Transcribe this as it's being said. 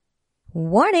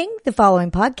Warning, the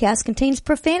following podcast contains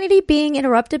profanity being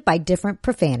interrupted by different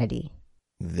profanity.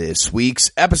 This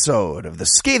week's episode of The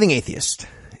Scathing Atheist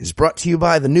is brought to you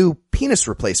by the new penis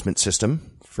replacement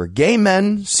system for gay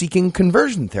men seeking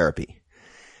conversion therapy.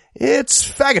 It's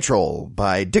Fagatrol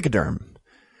by Dicoderm.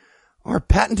 Our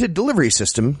patented delivery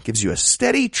system gives you a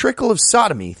steady trickle of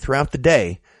sodomy throughout the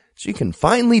day so you can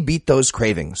finally beat those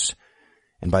cravings.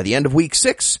 And by the end of week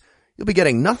 6, you'll be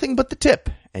getting nothing but the tip,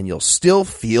 and you'll still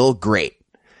feel great.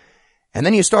 And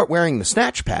then you start wearing the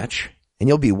snatch patch, and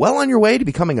you'll be well on your way to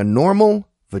becoming a normal,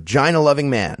 vagina-loving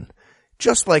man,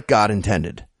 just like God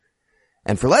intended.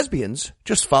 And for lesbians,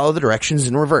 just follow the directions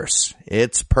in reverse.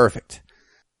 It's perfect.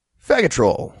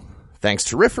 Fagatrol. Thanks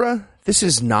to RIFRA, this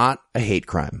is not a hate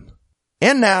crime.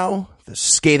 And now, The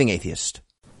Scathing Atheist.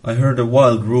 I heard a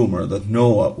wild rumor that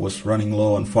Noah was running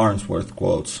low on Farnsworth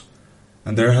quotes,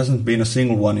 and there hasn't been a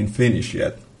single one in Finnish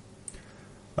yet.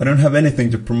 I don't have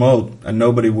anything to promote, and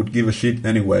nobody would give a shit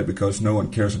anyway because no one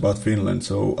cares about Finland,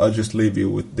 so I'll just leave you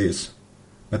with this.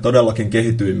 Me todellakin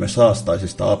kehityimme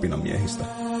saastaisista apinamiehistä.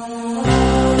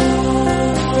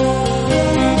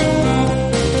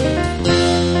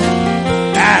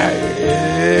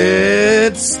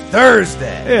 It's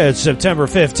Thursday. It's September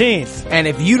 15th. And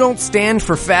if you don't stand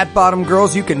for fat-bottom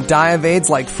girls, you can die of AIDS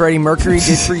like Freddie Mercury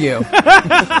did for you.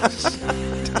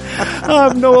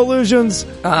 No illusions.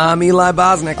 I'm Eli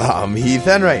Bosnick. I'm Heath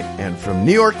Enright, and from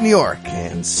New York, New York,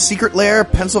 and Secret Lair,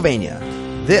 Pennsylvania,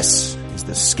 this is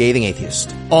The Scathing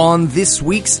Atheist. On this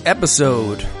week's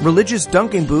episode, religious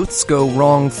Dunkin' booths go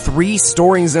wrong 3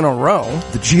 stories in a row.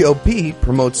 The GOP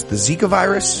promotes the Zika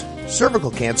virus,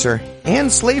 cervical cancer,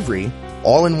 and slavery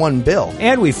all in one bill.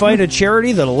 And we find a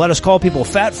charity that'll let us call people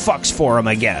fat fucks for them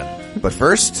again. But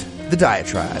first, the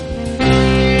diatribe.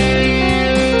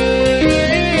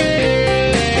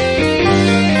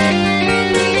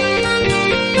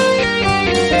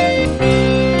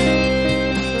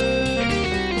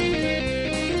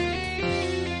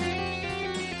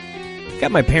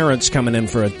 Got my parents coming in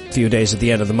for a few days at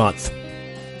the end of the month.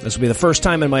 This will be the first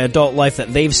time in my adult life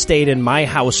that they've stayed in my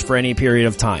house for any period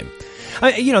of time.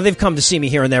 They've come to see me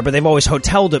here and there, but they've always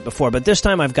hoteled it before. But this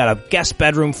time I've got a guest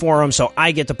bedroom for them, so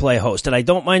I get to play host. And I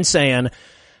don't mind saying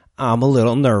I'm a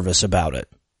little nervous about it.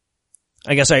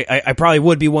 I guess I probably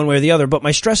would be one way or the other, but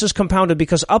my stress is compounded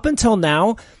because up until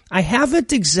now, I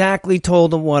haven't exactly told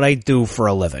them what I do for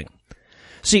a living.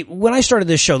 See, when I started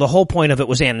this show, the whole point of it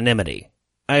was anonymity.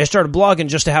 I started blogging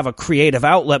just to have a creative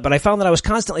outlet, but I found that I was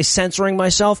constantly censoring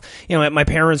myself. My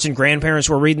parents and grandparents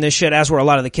were reading this shit, as were a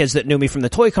lot of the kids that knew me from the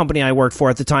toy company I worked for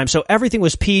at the time. So everything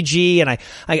was PG, and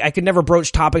I could never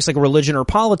broach topics like religion or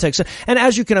politics. And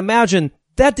as you can imagine,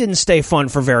 that didn't stay fun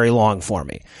for very long for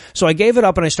me. So I gave it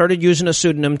up and I started using a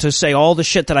pseudonym to say all the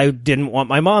shit that I didn't want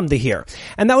my mom to hear.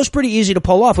 And that was pretty easy to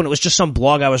pull off when it was just some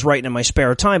blog I was writing in my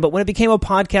spare time. But when it became a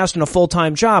podcast and a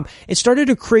full-time job, it started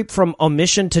to creep from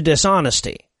omission to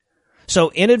dishonesty. So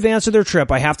in advance of their trip,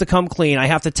 I have to come clean. I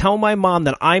have to tell my mom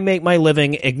that I make my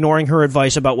living ignoring her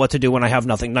advice about what to do when I have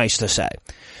nothing nice to say.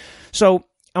 So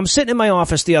I'm sitting in my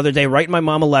office the other day writing my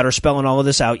mom a letter, spelling all of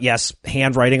this out. Yes,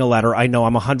 handwriting a letter. I know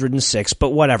I'm 106,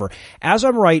 but whatever. As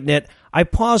I'm writing it, I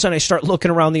pause and I start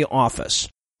looking around the office.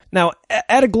 Now,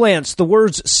 at a glance, the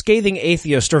words Scathing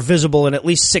Atheist are visible in at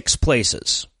least 6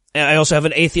 places. I also have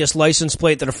an atheist license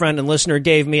plate that a friend and listener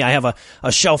gave me. I have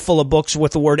a shelf full of books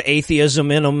with the word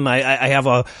atheism in them. I have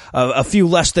a few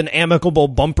less than amicable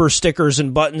bumper stickers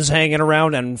and buttons hanging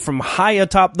around, and from high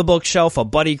atop the bookshelf, a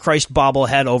Buddy Christ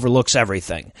bobblehead overlooks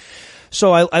everything.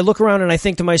 So I look around and I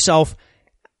think to myself,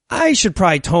 I should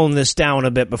probably tone this down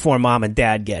a bit before Mom and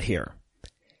Dad get here.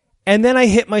 And then I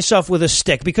hit myself with a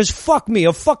stick, because fuck me,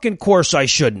 of fucking course I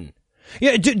shouldn't.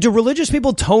 Yeah, do religious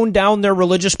people tone down their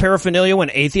religious paraphernalia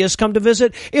when atheists come to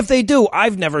visit? If they do,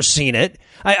 I've never seen it.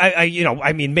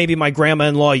 Maybe my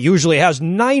grandma-in-law usually has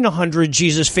 900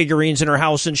 Jesus figurines in her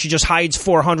house and she just hides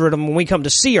 400 of them when we come to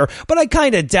see her, but I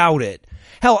kind of doubt it.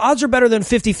 Hell, odds are better than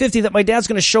 50-50 that my dad's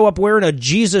going to show up wearing a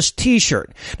Jesus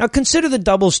t-shirt. Now consider the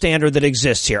double standard that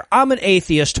exists here. I'm an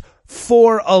atheist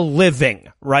for a living,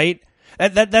 right?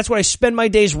 That's what I spend my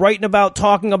days writing about,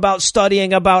 talking about,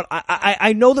 studying about.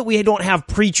 I know that we don't have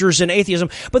preachers in atheism,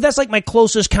 but that's like my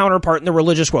closest counterpart in the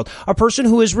religious world. A person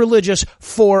who is religious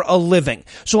for a living.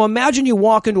 So imagine you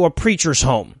walk into a preacher's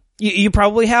home. You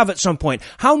probably have at some point.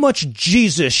 How much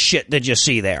Jesus shit did you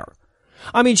see there?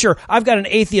 I mean, sure, I've got an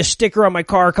atheist sticker on my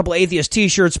car, a couple of atheist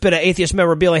t-shirts, bit of atheist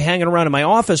memorabilia hanging around in my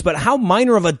office, but how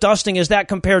minor of a dusting is that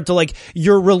compared to, like,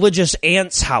 your religious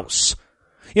aunt's house?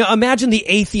 Imagine the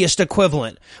atheist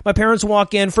equivalent. My parents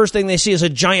walk in, first thing they see is a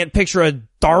giant picture of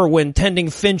Darwin tending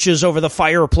finches over the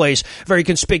fireplace. Very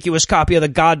conspicuous copy of The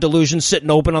God Delusion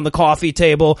sitting open on the coffee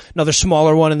table. Another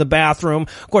smaller one in the bathroom.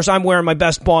 Of course, I'm wearing my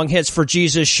Best Bong Hits for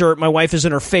Jesus shirt. My wife is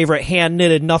in her favorite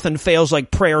hand-knitted Nothing Fails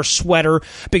Like Prayer sweater.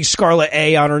 Big scarlet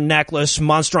A on her necklace.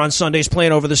 Monster on Sundays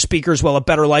playing over the speakers while A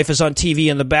Better Life is on TV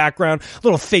in the background.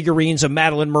 Little figurines of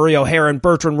Madeline Murray O'Hara and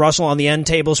Bertrand Russell on the end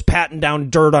tables, patting down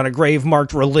dirt on a grave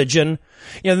marked Religion.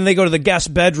 Then they go to the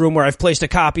guest bedroom where I've placed a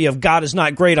copy of God Is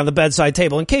Not Great on the bedside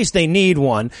table in case they need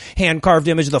one. Hand-carved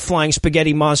image of the flying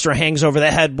spaghetti monster hangs over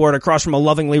the headboard across from a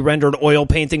lovingly rendered oil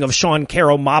painting of Sean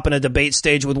Carroll mopping a debate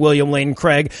stage with William Lane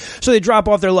Craig. So they drop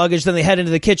off their luggage, then they head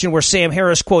into the kitchen where Sam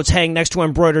Harris quotes hang next to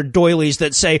embroidered doilies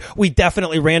that say, "We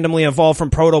definitely randomly evolved from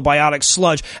protobiotic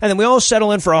sludge." And then we all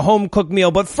settle in for a home-cooked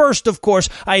meal. But first, of course,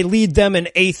 I lead them in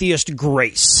atheist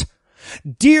grace.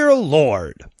 Dear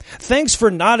Lord, thanks for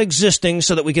not existing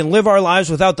so that we can live our lives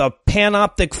without the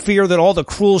panoptic fear that all the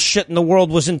cruel shit in the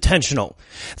world was intentional.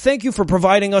 Thank you for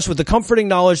providing us with the comforting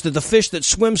knowledge that the fish that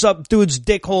swims up dudes'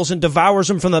 dick holes and devours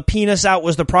them from the penis out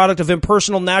was the product of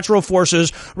impersonal natural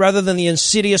forces rather than the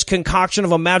insidious concoction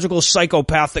of a magical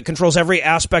psychopath that controls every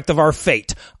aspect of our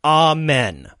fate.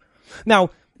 Amen. Now,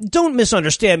 don't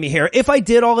misunderstand me here. If I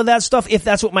did all of that stuff, if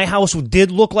that's what my house did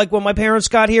look like when my parents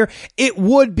got here, it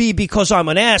would be because I'm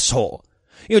an asshole.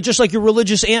 Just like your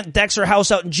religious aunt decks her house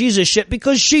out in Jesus shit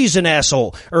because she's an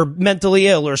asshole, or mentally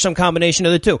ill, or some combination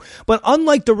of the two. But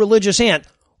unlike the religious aunt,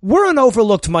 we're an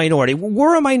overlooked minority.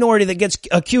 We're a minority that gets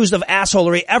accused of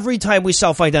assholery every time we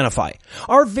self-identify.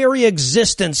 Our very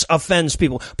existence offends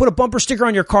people. Put a bumper sticker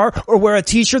on your car or wear a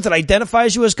t-shirt that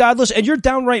identifies you as godless and you're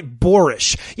downright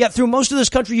boorish. Yet through most of this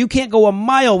country, you can't go a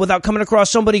mile without coming across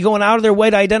somebody going out of their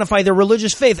way to identify their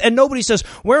religious faith. And nobody says,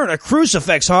 wearing a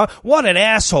crucifix, huh? What an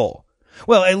asshole.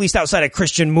 Well, at least outside of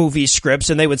Christian movie scripts,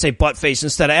 and they would say buttface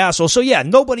instead of asshole. So yeah,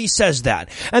 nobody says that.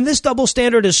 And this double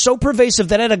standard is so pervasive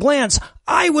that at a glance,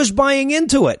 I was buying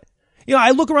into it.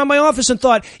 I look around my office and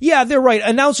thought, yeah, they're right.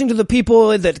 Announcing to the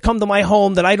people that come to my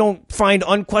home that I don't find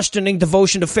unquestioning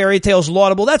devotion to fairy tales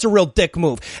laudable, that's a real dick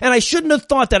move. And I shouldn't have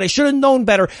thought that. I should have known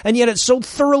better. And yet it's so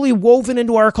thoroughly woven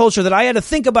into our culture that I had to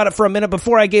think about it for a minute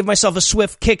before I gave myself a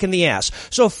swift kick in the ass.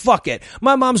 So fuck it.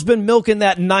 My mom's been milking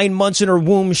that 9 months in her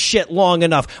womb shit long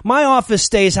enough. My office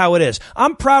stays how it is.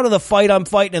 I'm proud of the fight I'm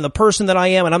fighting and the person that I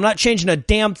am, and I'm not changing a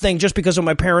damn thing just because of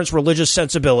my parents' religious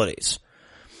sensibilities.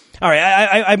 All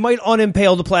right, I might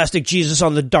unimpale the plastic Jesus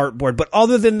on the dartboard, but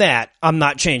other than that, I'm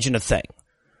not changing a thing.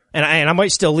 And I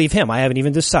might still leave him. I haven't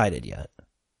even decided yet.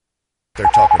 They're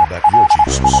talking about your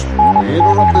Jesus. We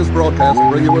interrupt this broadcast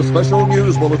and bring you a special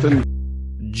news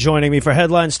bulletin. Joining me for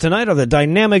headlines tonight are the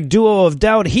dynamic duo of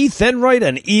doubt, Heath Enright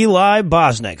and Eli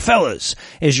Bosnick. Fellas,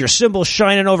 is your symbol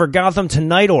shining over Gotham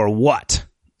tonight or what?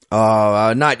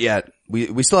 Not yet.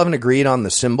 We still haven't agreed on the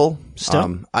symbol.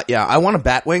 Still? I want a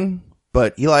Batwing.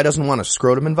 But Eli doesn't want a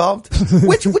scrotum involved,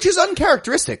 which is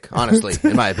uncharacteristic, honestly,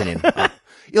 in my opinion.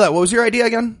 Eli, what was your idea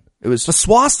again? It was a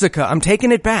swastika. I'm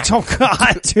taking it back. Oh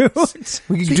God, dude!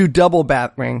 We can do double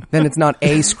Batwing. Then it's not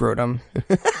a scrotum.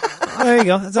 There you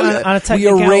go. That's on a We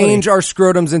technicality. arrange our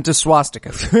scrotums into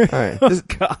swastikas. All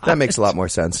right, that makes a lot more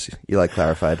sense. Eli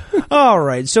clarified. All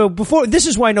right. So this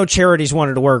is why no charities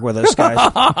wanted to work with us,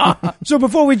 guys. So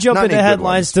before we jump Not into any good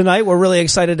headlines ones. tonight, we're really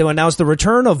excited to announce the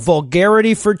return of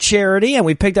Vulgarity for Charity, and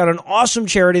we picked out an awesome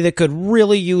charity that could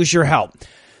really use your help.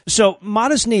 So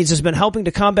Modest Needs has been helping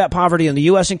to combat poverty in the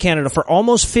U.S. and Canada for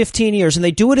almost 15 years, and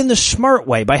they do it in the smart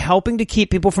way by helping to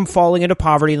keep people from falling into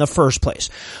poverty in the first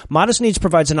place. Modest Needs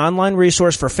provides an online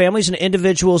resource for families and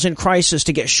individuals in crisis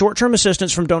to get short-term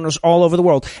assistance from donors all over the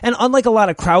world. And unlike a lot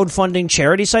of crowdfunding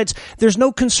charity sites, there's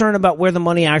no concern about where the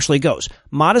money actually goes.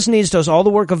 Modest Needs does all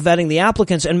the work of vetting the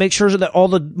applicants and makes sure that all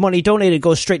the money donated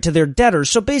goes straight to their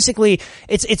debtors. So basically,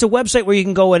 it's a website where you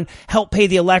can go and help pay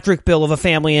the electric bill of a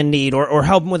family in need, or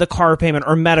help them with a car payment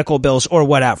or medical bills or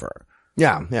whatever.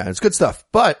 Yeah, it's good stuff.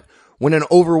 But when an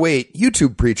overweight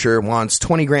YouTube preacher wants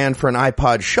 20 grand for an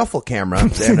iPod shuffle camera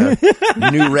and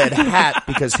a new red hat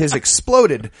because his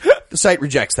exploded, the site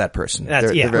rejects that person.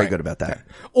 They're very good about that.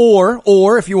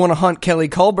 Or if you want to hunt Kelly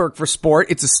Kullberg for sport,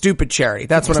 it's a stupid charity.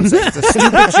 That's what I'm saying. It's a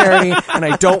stupid charity, and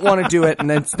I don't want to do it, and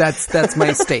that's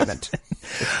my statement.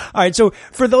 All right, so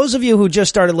for those of you who just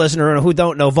started listening or who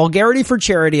don't know, Vulgarity for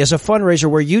Charity is a fundraiser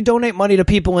where you donate money to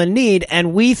people in need,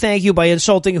 and we thank you by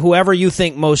insulting whoever you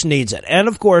think most needs it. And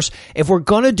of course, if we're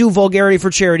going to do Vulgarity for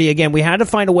Charity again, we had to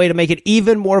find a way to make it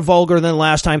even more vulgar than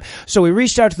last time. So we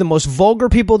reached out to the most vulgar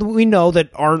people that we know that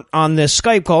aren't on this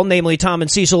Skype call, namely Tom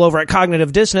and Cecil over at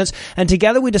Cognitive Dissonance, and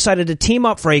together we decided to team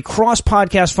up for a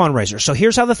cross-podcast fundraiser. So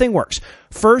here's how the thing works.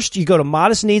 First, you go to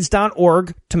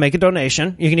modestneeds.org to make a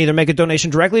donation. You can either make a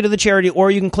donation directly to the charity, or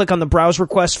you can click on the Browse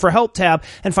Requests for Help tab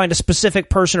and find a specific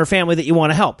person or family that you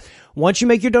want to help. Once you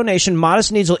make your donation,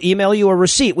 Modest Needs will email you a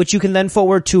receipt, which you can then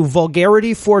forward to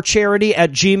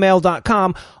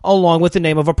vulgarityforcharity@gmail.com, along with the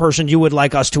name of a person you would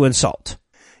like us to insult.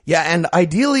 Yeah, and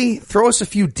ideally, throw us a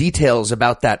few details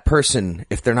about that person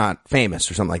if they're not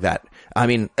famous or something like that. I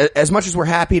mean, as much as we're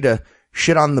happy to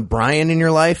shit on the Brian in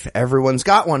your life, everyone's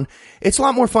got one. It's a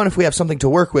lot more fun if we have something to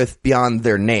work with beyond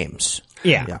their names.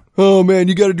 Yeah. Oh man,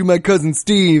 you gotta do my cousin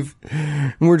Steve.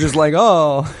 And we're just like,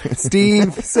 oh,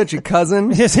 Steve, such a cousin.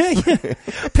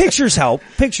 Pictures help.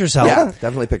 Pictures help. Yeah,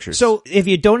 definitely pictures. So if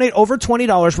you donate over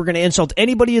 $20, we're going to insult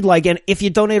anybody you'd like. And if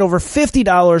you donate over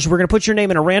 $50, we're going to put your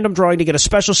name in a random drawing to get a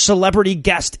special celebrity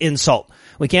guest insult.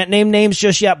 We can't name names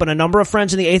just yet, but a number of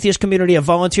friends in the atheist community have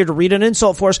volunteered to read an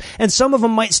insult for us, and some of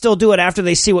them might still do it after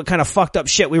they see what kind of fucked up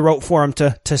shit we wrote for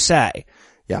them to say.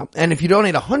 Yeah, and if you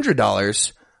donate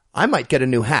 $100, I might get a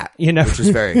new hat, which is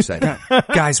very exciting.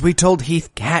 Guys, we told Heath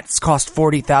hats cost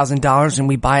 $40,000 and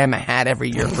we buy him a hat every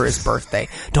year for his birthday.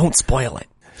 Don't spoil it.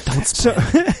 Don't spoil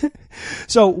it.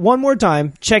 So one more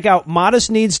time, check out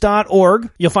modestneeds.org.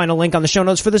 You'll find a link on the show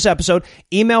notes for this episode.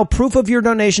 Email proof of your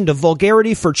donation to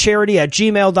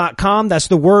vulgarityforcharity@gmail.com. That's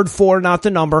the word for, not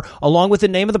the number, along with the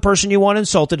name of the person you want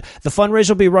insulted. The fundraiser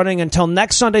will be running until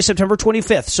next Sunday, September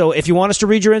 25th. So if you want us to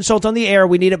read your insult on the air,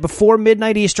 we need it before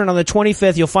midnight Eastern on the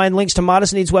 25th. You'll find links to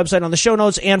Modest Needs website on the show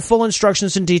notes and full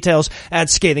instructions and details at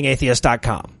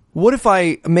ScathingAtheist.com. What if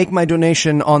I make my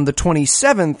donation on the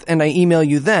 27th and I email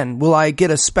you then? Will I get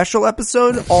a special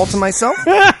episode all to myself?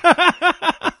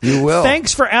 You will.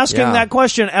 Thanks for asking that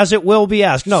question, as it will be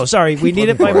asked. No, sorry, we need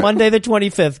it by Monday the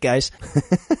 25th, guys.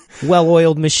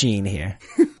 Well-oiled machine here.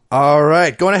 All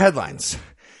right, going to headlines.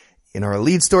 In our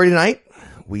lead story tonight,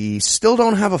 we still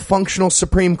don't have a functional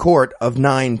Supreme Court of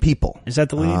 9 people. Is that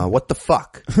the lead? What the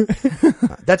fuck?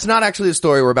 That's not actually the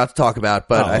story we're about to talk about,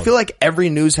 but I feel like every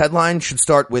news headline should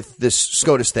start with this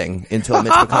SCOTUS thing until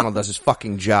Mitch McConnell does his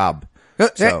fucking job.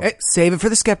 Hey, save it for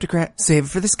the skeptocrat. Save it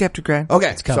for the skeptocrat.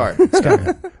 Okay, sorry.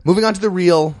 Moving on to the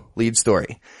real lead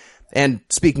story. And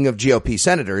speaking of GOP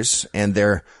senators and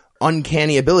their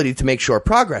uncanny ability to make sure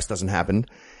progress doesn't happen,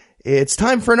 it's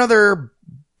time for another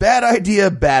bad idea,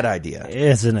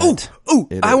 isn't it? Ooh,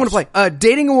 I want to play.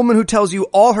 Dating a woman who tells you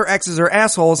all her exes are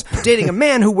assholes. Dating a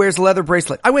man who wears a leather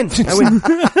bracelet. I win.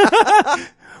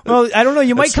 Well, I don't know.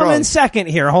 You might come strong. in second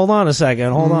here. Hold on a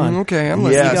second. Hold on. Okay, I'm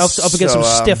listening. Yes, Up against some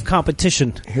stiff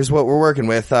competition. Here's what we're working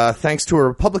with. Thanks to a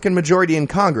Republican majority in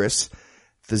Congress,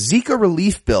 the Zika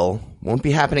relief bill won't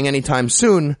be happening anytime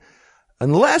soon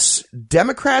unless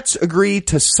Democrats agree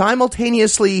to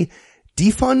simultaneously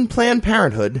defund Planned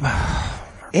Parenthood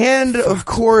and, of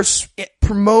course,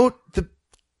 promote the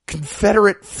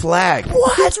Confederate flag.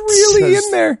 What? It's really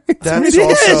in there. That's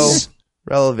also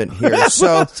relevant here.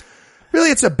 So, really,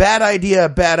 it's a bad idea.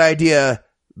 Overachievers.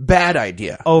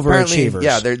 Apparently,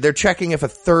 yeah, they're checking if a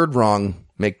third wrong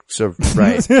makes a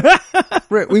right.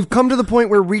 Right. We've come to the point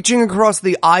where reaching across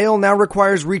the aisle now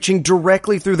requires reaching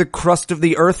directly through the crust of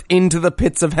the earth into the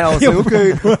pits of hell. So,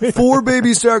 okay, 4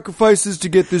 baby sacrifices to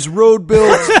get this road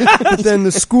built, but then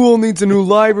the school needs a new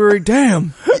library.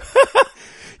 Damn.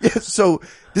 Yeah, so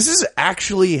this is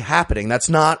actually happening. That's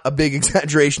not a big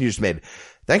exaggeration you just made.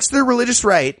 Thanks to their religious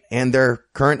right and their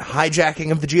current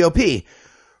hijacking of the GOP,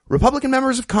 Republican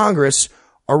members of Congress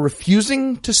are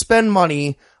refusing to spend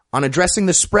money on addressing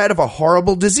the spread of a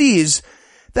horrible disease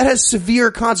that has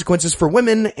severe consequences for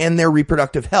women and their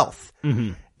reproductive health.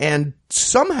 Mm-hmm. And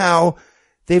somehow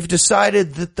they've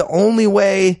decided that the only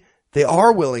way they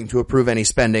are willing to approve any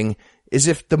spending is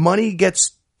if the money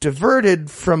gets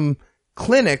diverted from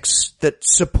clinics that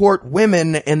support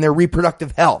women and their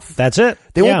reproductive health. That's it.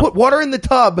 They won't put water in the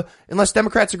tub unless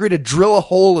Democrats agree to drill a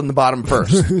hole in the bottom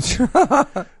first.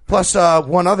 Plus,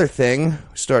 one other thing,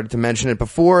 we started to mention it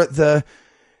before, the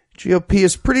GOP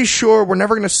is pretty sure we're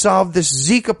never going to solve this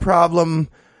Zika problem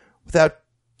without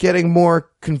getting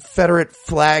more Confederate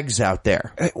flags out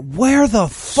there. Where the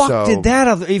fuck did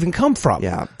that even come from?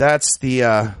 Yeah, that's the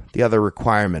other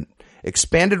requirement.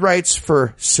 Expanded rights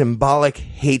for symbolic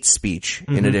hate speech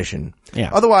in addition.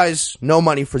 Yeah. Otherwise, no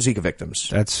money for Zika victims.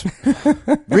 That's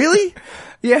Really?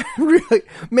 Yeah, really.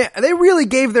 Man, they really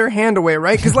gave their hand away,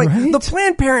 right? Because, like, the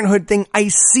Planned Parenthood thing, I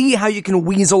see how you can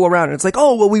weasel around it. It's like,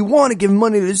 oh, well, we want to give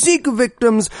money to Zika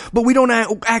victims, but we don't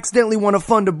accidentally want to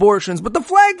fund abortions. But the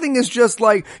flag thing is just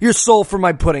like, your soul for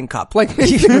my pudding cup. Like,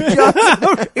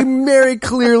 it very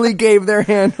clearly gave their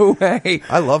hand away.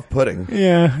 I love pudding.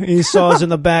 Yeah, he saw us in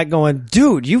the back going,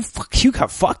 dude, you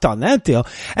got fucked on that deal.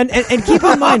 And keep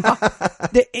in mind,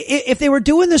 if they were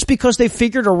doing this because they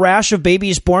figured a rash of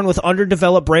babies born with underdeveloped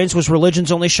undeveloped brains was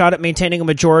religion's only shot at maintaining a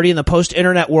majority in the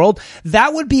post-internet world,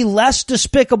 that would be less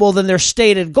despicable than their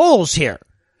stated goals here.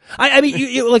 I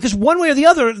mean, like, it's one way or the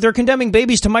other, they're condemning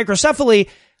babies to microcephaly,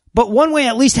 but one way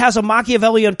at least has a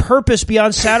Machiavellian purpose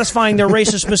beyond satisfying their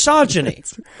racist misogyny.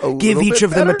 Give each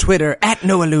of them a Twitter,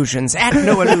 @NoIllusions,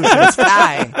 @NoIllusions,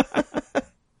 fly.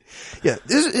 Yeah,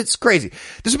 it's crazy.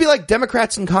 This would be like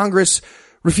Democrats in Congress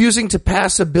refusing to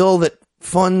pass a bill that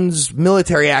funds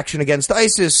military action against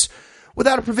ISIS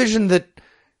without a provision that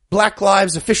Black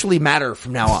lives officially matter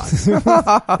from now on.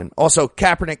 And also,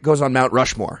 Kaepernick goes on Mount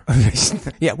Rushmore.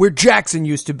 Yeah, where Jackson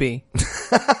used to be.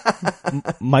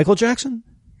 Michael Jackson?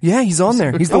 Yeah, he's on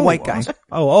there. He's the white guy.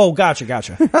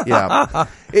 Gotcha. Yeah.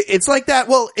 It's like that.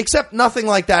 Well, except nothing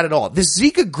like that at all. This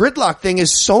Zika gridlock thing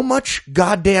is so much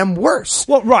goddamn worse.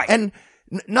 Well, right. And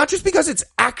not just because it's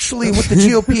actually what the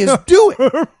GOP is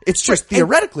doing. It's just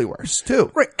theoretically worse, too.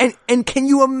 Right. And can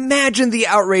you imagine the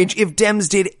outrage if Dems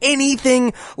did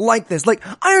anything like this? Like,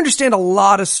 I understand a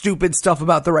lot of stupid stuff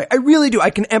about the right. I really do. I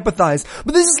can empathize.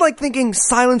 But this is like thinking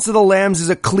Silence of the Lambs is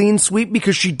a clean sweep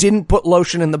because she didn't put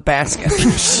lotion in the basket.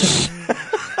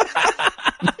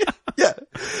 Yeah.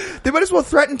 They might as well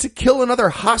threaten to kill another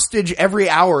hostage every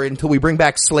hour until we bring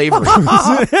back slavery.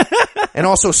 And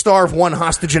also starve one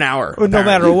hostage an hour. No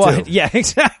matter what. Too. Yeah,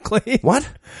 exactly. What?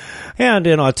 And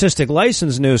in autistic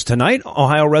license news tonight,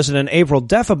 Ohio resident April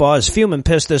Defabaugh is fuming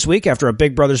pissed this week after a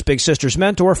Big Brothers Big Sisters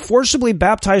mentor forcibly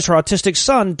baptized her autistic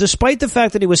son despite the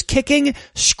fact that he was kicking,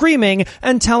 screaming,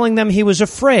 and telling them he was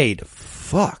afraid.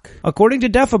 Fuck. According to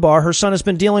Defabaugh, her son has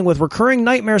been dealing with recurring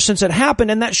nightmares since it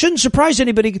happened, and that shouldn't surprise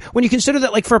anybody when you consider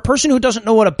that, like, for a person who doesn't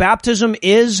know what a baptism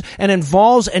is and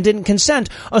involves and didn't consent,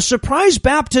 a surprise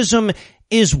baptism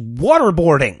is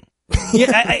waterboarding.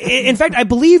 Yeah, in fact, I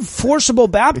believe forcible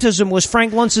baptism was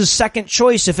Frank Luntz's second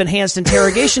choice if enhanced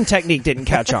interrogation technique didn't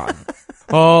catch on.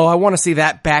 Oh, I want to see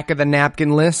that back of the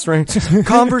napkin list, right?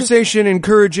 Conversation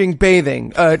encouraging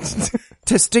bathing.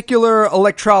 Testicular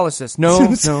electrolysis.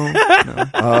 No.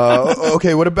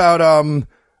 Okay, what about,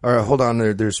 hold on,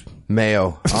 there's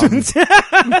mayo.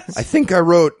 I think I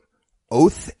wrote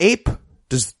oath ape.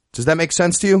 Does that make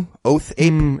sense to you? Oath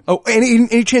ape?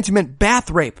 Any chance you meant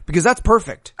bath rape? Because that's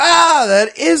perfect. Ah,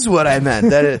 that is what I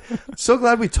meant. So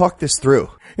glad we talked this through.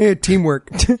 Yeah,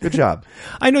 teamwork. Good job.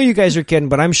 I know you guys are kidding,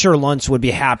 but I'm sure Luntz would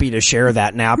be happy to share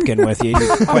that napkin with you.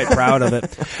 He's quite proud of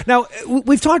it. Now,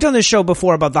 we've talked on this show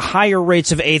before about the higher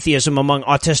rates of atheism among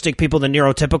autistic people than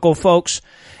neurotypical folks.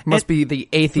 Must be the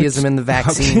atheism in the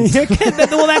vaccine.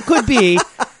 Well, that could be.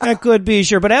 That could be,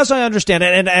 sure. But as I understand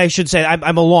it, and I should say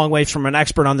I'm a long way from an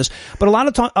expert on this, but a lot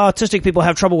of autistic people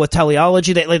have trouble with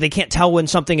teleology. They can't tell when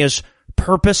something is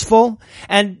purposeful,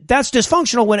 and that's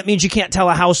dysfunctional when it means you can't tell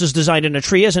a house is designed and a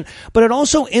tree isn't. But it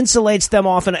also insulates them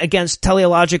often against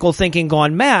teleological thinking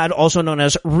gone mad, also known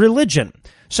as religion.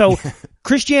 So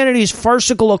Christianity's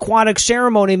farcical aquatic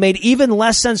ceremony made even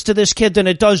less sense to this kid than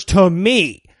it does to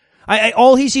me.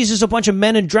 All he sees is a bunch of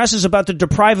men in dresses about to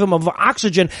deprive him of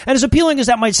oxygen, and as appealing as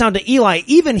that might sound to Eli,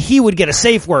 even he would get a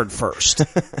safe word first.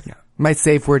 My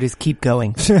safe word is keep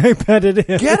going. I bet it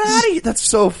is. Get out of here. That's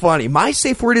so funny. My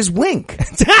safe word is wink.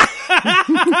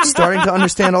 Starting to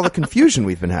understand all the confusion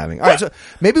we've been having. All right, so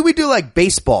maybe we do like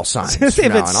baseball signs from if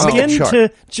now it's on. I'll make a skin chart.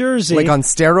 to jersey. Like on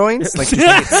steroids? Like you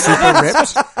get super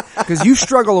ripped? Because you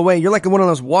struggle away. You're like one of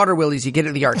those water willies you get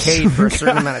at the arcade for a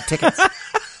certain amount of tickets.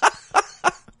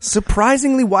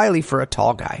 Surprisingly wily for a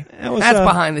tall guy. That's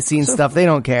behind the scenes stuff. They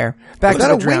don't care. Back Was to that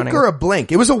the a drowning. wink or a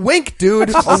blink? It was a wink,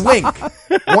 dude. A wink.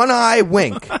 One eye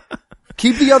wink.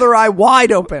 Keep the other eye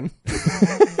wide open.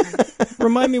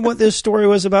 Remind me what this story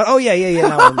was about. Oh, yeah.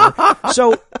 Now I remember.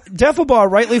 So,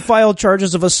 Defabaugh rightly filed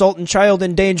charges of assault and child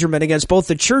endangerment against both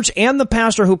the church and the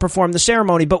pastor who performed the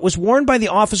ceremony, but was warned by the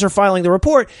officer filing the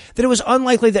report that it was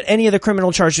unlikely that any of the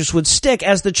criminal charges would stick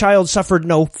as the child suffered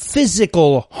no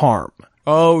physical harm.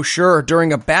 Oh, sure.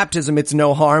 During a baptism, it's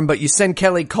no harm, but you send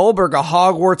Kelly Kohlberg a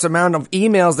Hogwarts amount of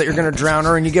emails that you're going to drown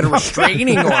her and you get a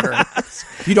restraining order.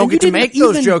 You don't get to make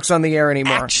those jokes on the air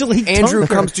anymore. Actually, Andrew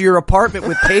comes to your apartment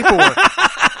with paperwork.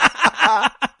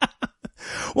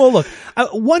 Well, look,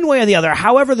 one way or the other,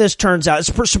 however this turns out,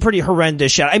 it's some pretty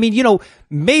horrendous shit. I mean,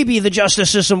 maybe the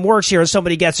justice system works here and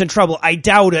somebody gets in trouble. I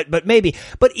doubt it, but maybe.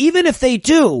 But even if they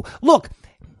do, look,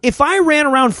 if I ran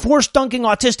around force dunking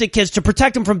autistic kids to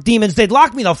protect them from demons, they'd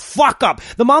lock me the fuck up.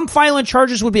 The mom filing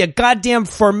charges would be a goddamn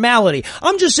formality.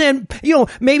 I'm just saying,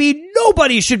 maybe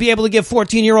nobody should be able to give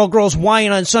 14-year-old girls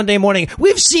wine on Sunday morning.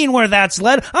 We've seen where that's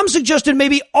led. I'm suggesting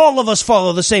maybe all of us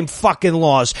follow the same fucking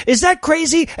laws. Is that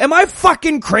crazy? Am I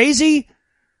fucking crazy?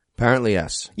 Apparently,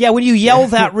 yes. Yeah, when you yell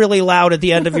that really loud at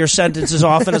the end of your sentence as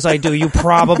often as I do, you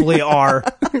probably are.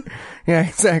 Yeah,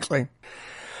 exactly.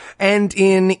 And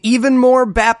in even more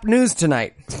BAP news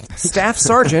tonight, Staff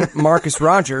Sergeant Marcus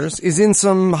Rogers is in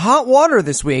some hot water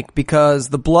this week because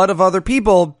the blood of other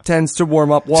people tends to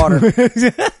warm up water.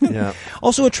 Yeah.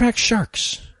 Also attracts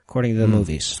sharks, according to the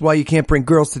movies. That's why you can't bring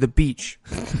girls to the beach.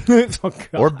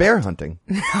 Or bear hunting.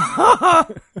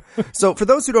 So for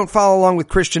those who don't follow along with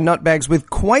Christian nutbags with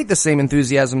quite the same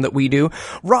enthusiasm that we do,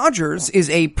 Rogers is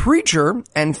a preacher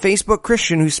and Facebook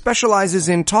Christian who specializes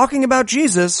in talking about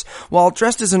Jesus while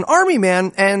dressed as an army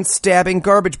man and stabbing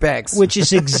garbage bags. Which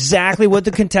is exactly what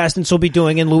the contestants will be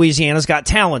doing in Louisiana's Got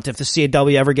Talent if the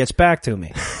CW ever gets back to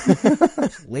me.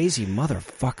 Lazy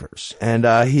motherfuckers.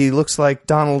 And he looks like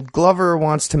Donald Glover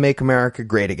wants to make America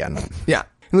great again. Yeah.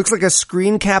 He looks like a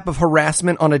screen cap of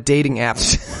harassment on a dating app.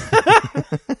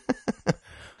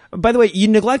 By the way, you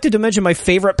neglected to mention my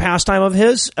favorite pastime of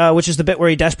his, which is the bit where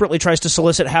he desperately tries to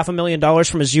solicit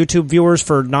 $500,000 from his YouTube viewers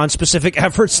for non-specific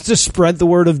efforts to spread the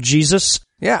word of Jesus.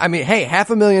 Yeah, I mean, hey,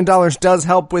 $500,000 does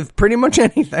help with pretty much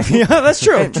anything. Yeah, that's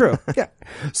true. True. Yeah.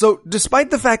 So,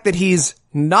 despite the fact that he's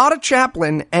not a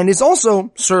chaplain and is also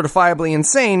certifiably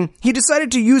insane, he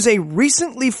decided to use a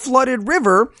recently flooded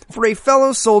river for a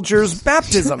fellow soldier's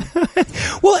baptism.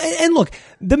 Well, and look,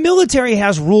 the military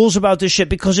has rules about this shit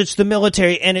because it's the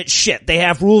military and it's shit. They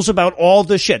have rules about all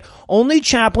the shit. Only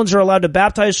chaplains are allowed to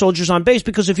baptize soldiers on base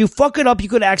because if you fuck it up, you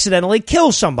could accidentally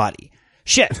kill somebody.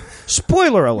 Shit.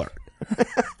 Spoiler alert.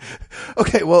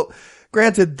 Okay, well,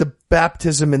 granted, the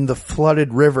baptism in the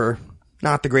flooded river,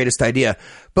 not the greatest idea.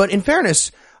 But in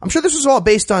fairness, I'm sure this was all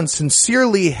based on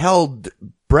sincerely held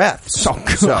breaths. Oh,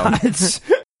 God. So,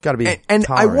 gotta be And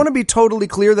I want to be totally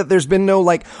clear that there's been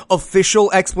no,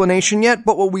 official explanation yet,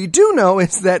 but what we do know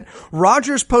is that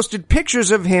Rogers posted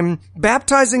pictures of him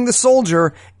baptizing the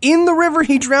soldier in the river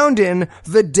he drowned in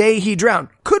the day he drowned.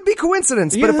 Could be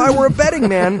coincidence, but if I were a betting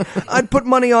man, I'd put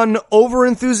money on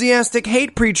over-enthusiastic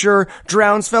hate preacher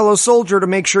drowns fellow soldier to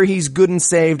make sure he's good and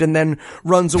saved and then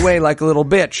runs away like a little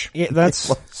bitch. Yeah,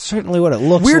 that's certainly what it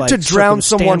looks Weird like. to drown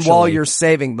someone while you're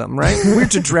saving them, right? Weird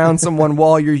to drown someone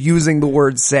while you're using the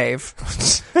word save.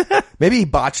 Maybe he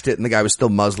botched it and the guy was still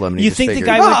Muslim. And You he think just the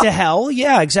figured, guy went to hell?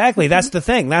 Yeah, exactly. That's the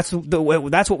thing. That's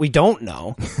what we don't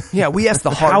know. Yeah, we asked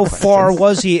the hard How questions. far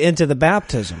was he into the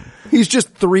baptism? He's just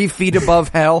 3 feet above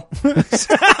hell.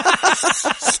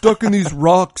 Stuck in these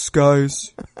rocks,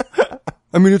 guys.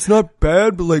 I mean, it's not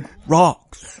bad, but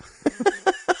rocks.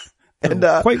 And,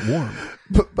 Quite warm.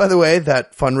 by the way,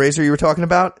 that fundraiser you were talking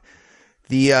about,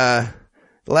 the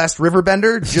last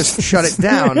riverbender just shut it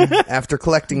down after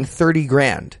collecting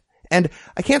 $30,000. And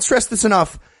I can't stress this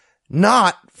enough,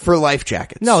 not for life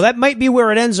jackets. No, that might be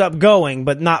where it ends up going,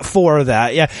 but not for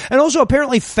that. Yeah. And also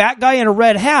apparently Fat Guy in a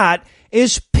Red Hat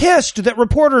is pissed that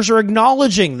reporters are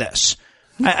acknowledging this.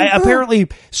 Apparently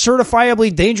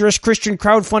certifiably dangerous Christian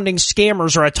crowdfunding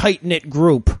scammers are a tight-knit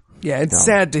group. Yeah, it's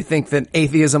sad to think that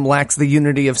atheism lacks the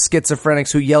unity of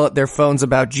schizophrenics who yell at their phones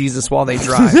about Jesus while they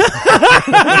drive.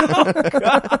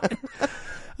 God.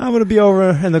 I'm going to be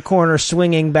over in the corner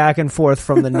swinging back and forth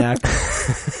from the neck.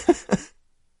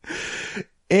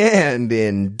 And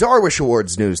in Darwish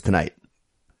Awards news tonight,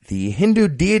 the Hindu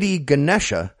deity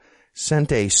Ganesha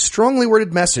sent a strongly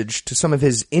worded message to some of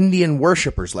his Indian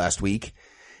worshippers last week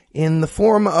in the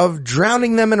form of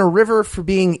drowning them in a river for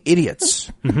being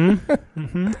idiots.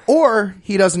 Or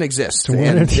he doesn't exist,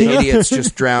 and the idiots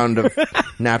just drowned of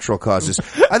natural causes.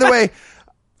 Either way,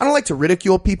 I don't like to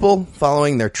ridicule people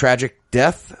following their tragic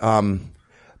death,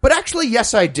 but actually,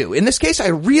 yes, I do. In this case, I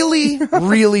really,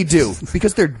 really do,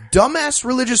 because their dumbass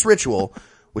religious ritual,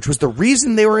 which was the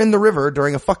reason they were in the river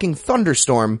during a fucking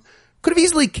thunderstorm, could have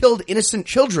easily killed innocent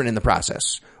children in the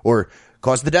process, or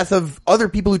caused the death of other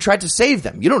people who tried to save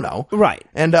them. You don't know. Right.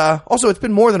 And also, it's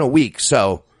been more than a week,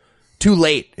 so too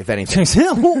late, if anything.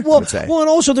 well, and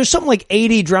also there's something like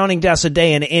 80 drowning deaths a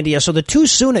day in India, so the too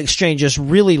soon exchange is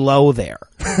really low there.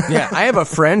 Yeah, I have a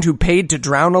friend who paid to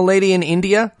drown a lady in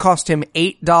India, cost him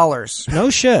 $8. No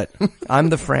shit. I'm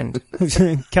the friend.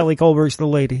 Kelly Colbert's the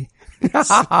lady.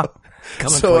 Coming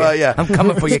So, for you. yeah. I'm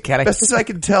coming for you, Kelly. Best as I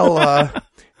can tell,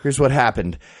 here's what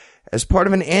happened. As part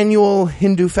of an annual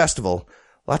Hindu festival,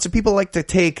 lots of people like to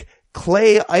take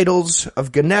clay idols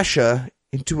of Ganesha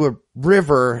into a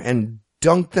river and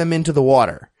dunk them into the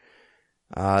water.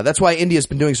 That's why India's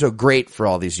been doing so great for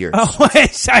all these years. Oh, I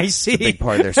see. Big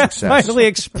part of their success. Finally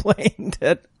explained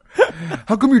it.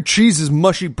 How come your cheese is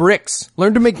mushy bricks?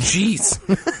 Learn to make cheese.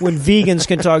 When vegans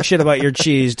can talk shit about your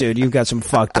cheese, dude, you've got some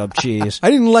fucked up cheese.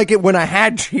 I didn't like it when I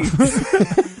had cheese.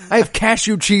 I have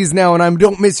cashew cheese now and I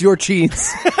don't miss your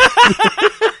cheese.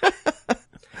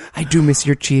 I do miss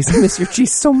your cheese. I miss your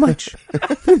cheese so much.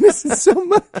 I miss it so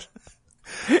much.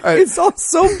 It's all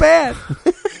so bad.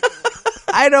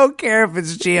 I don't care if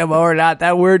it's GMO or not.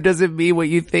 That word doesn't mean what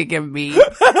you think it means.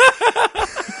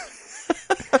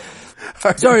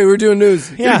 Sorry, we're doing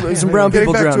news. Yeah. Some brown Getting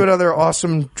people back drowned. to another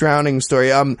awesome drowning story.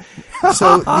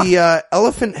 So the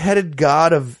elephant-headed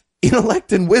god of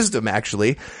intellect and wisdom,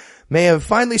 actually, may have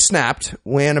finally snapped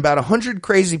when about 100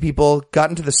 crazy people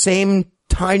got into the same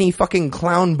tiny fucking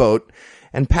clown boat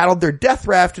and paddled their death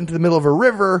raft into the middle of a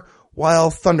river while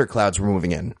thunderclouds were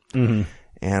moving in. Mm-hmm.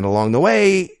 And along the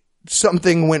way,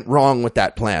 something went wrong with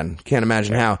that plan. Can't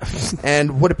imagine how.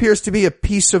 And what appears to be a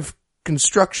piece of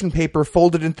construction paper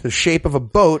folded into the shape of a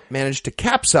boat managed to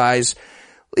capsize,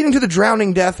 leading to the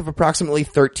drowning death of approximately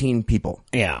 13 people.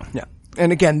 Yeah. Yeah.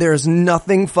 And again, there's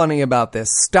nothing funny about this.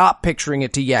 Stop picturing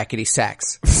it to yakety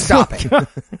sax. Stop it.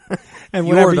 And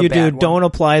You're whatever the you do, bad one. don't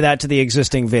apply that to the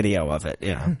existing video of it.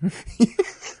 Yeah.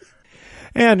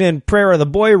 And in Prayer of the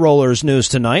Boy Rollers news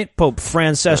tonight,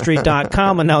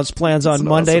 PopeFrancestry.com announced plans on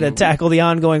Monday to tackle the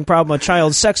ongoing problem of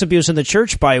child sex abuse in the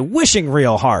church by wishing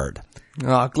real hard.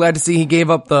 Glad to see he gave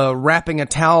up the wrapping a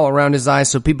towel around his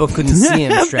eyes so people couldn't see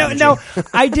him strategy. No,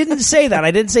 I didn't say that.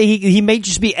 I didn't say he may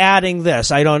just be adding this.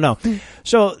 I don't know.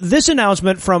 So this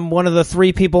announcement from one of the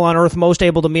 3 people on earth most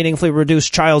able to meaningfully reduce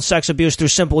child sex abuse through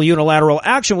simple unilateral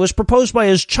action was proposed by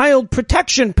his child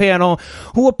protection panel,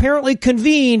 who apparently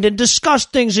convened and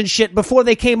discussed things and shit before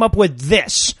they came up with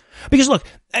this. Because look,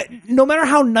 no matter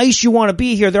how nice you want to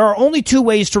be here, there are only 2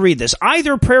 ways to read this.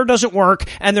 Either prayer doesn't work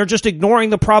and they're just ignoring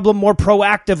the problem more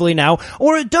proactively now,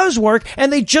 or it does work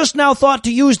and they just now thought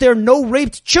to use their no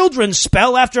raped children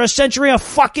spell after a century of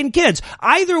fucking kids.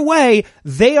 Either way,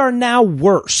 they are now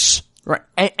worse. Right.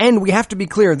 And we have to be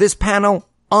clear, this panel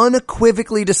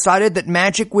unequivocally decided that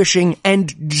magic wishing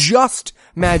and just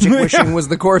magic wishing was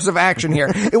the course of action here.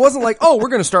 It wasn't like, oh, we're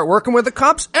going to start working with the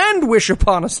cops and wish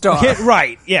upon a star.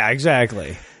 Right. Yeah,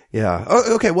 exactly. Yeah.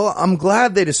 Okay. Well, I'm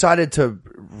glad they decided to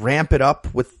ramp it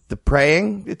up with the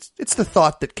praying. It's the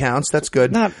thought that counts. That's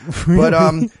good. Not But,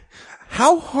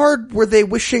 how hard were they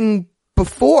wishing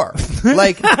before?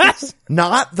 Like,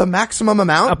 not the maximum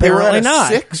amount? Apparently they were at not.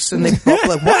 6 and they felt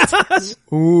like, what?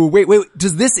 Ooh, wait.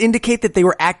 Does this indicate that they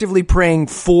were actively praying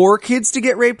for kids to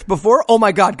get raped before? Oh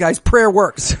my God, guys, prayer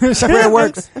works. Prayer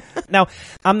works. Now,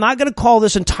 I'm not going to call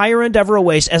this entire endeavor a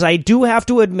waste, as I do have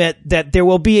to admit that there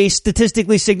will be a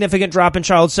statistically significant drop in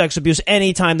child sex abuse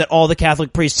anytime that all the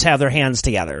Catholic priests have their hands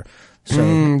together. So,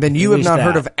 Then you at have not least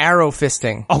heard that. of arrow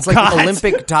fisting. Oh, It's like God.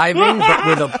 Olympic diving, but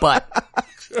with a butt.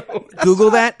 Google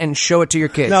that and show it to your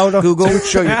kids. No. Google,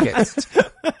 show your kids.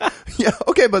 Yeah.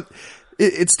 Okay. But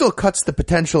it still cuts the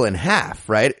potential in half,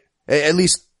 right? At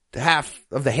least half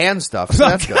of the hand stuff. So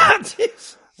that's good.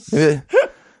 Maybe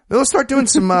they'll start doing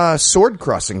some sword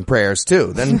crossing prayers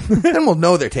too. Then we'll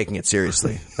know they're taking it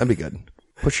seriously. That'd be good.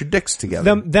 Push your dicks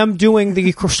together. Them doing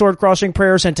the sword crossing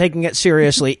prayers and taking it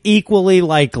seriously, equally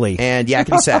likely. And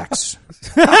yakety sax.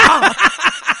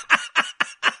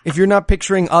 If you're not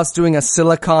picturing us doing a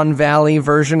Silicon Valley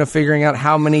version of figuring out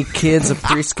how many kids a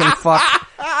priest can fuck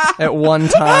at one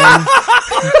time,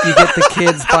 you get the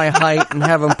kids by height and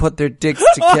have them put their dicks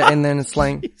together, and then it's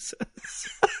like...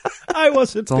 I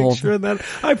wasn't picturing that.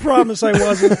 I promise I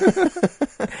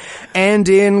wasn't. And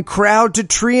in crowd to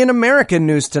tree in America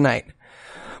news tonight.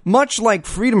 Much like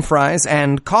freedom fries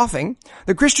and coughing,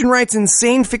 the Christian right's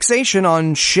insane fixation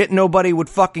on shit nobody would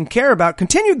fucking care about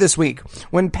continued this week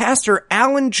when Pastor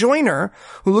Alan Joyner,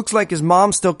 who looks like his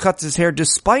mom still cuts his hair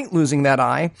despite losing that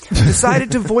eye, decided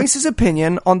to voice his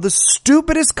opinion on the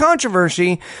stupidest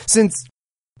controversy since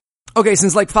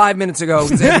like 5 minutes ago,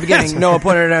 because at the beginning, Noah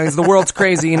pointed it out, the world's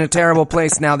crazy in a terrible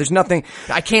place now. There's nothing,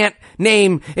 I can't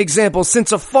name examples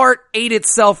since a fart ate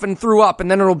itself and threw up, and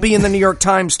then it'll be in the New York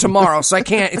Times tomorrow, so I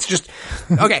can't, it's just,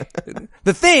 okay.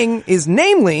 The thing is,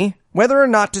 namely, whether or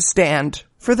not to stand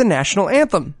for the national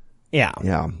anthem. Yeah.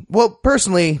 Yeah. Well,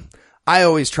 personally, I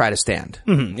always try to stand.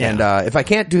 And if I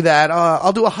can't do that,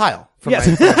 I'll do a Heil.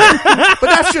 But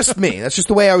that's just me. That's just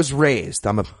the way I was raised.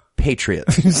 I'm a patriot.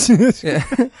 Yeah.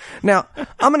 Now,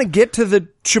 I'm going to get to the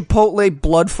Chipotle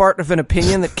blood fart of an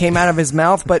opinion that came out of his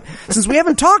mouth, but since we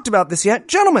haven't talked about this yet,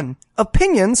 gentlemen,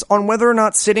 opinions on whether or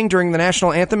not sitting during the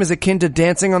national anthem is akin to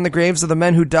dancing on the graves of the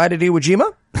men who died at Iwo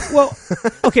Jima? Well,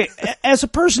 okay, as a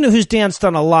person who's danced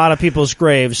on a lot of people's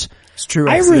graves, It's true.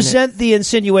 I I've seen resent the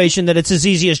insinuation that it's as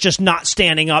easy as just not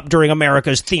standing up during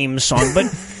America's theme song. But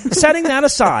setting that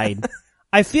aside,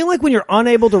 I feel like when you're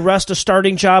unable to wrest a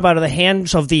starting job out of the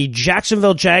hands of the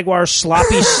Jacksonville Jaguars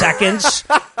sloppy seconds,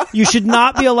 you should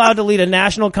not be allowed to lead a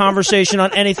national conversation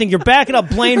on anything. You're backing up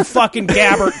Blaine fucking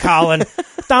Gabbert, Colin.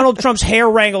 Donald Trump's hair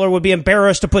wrangler would be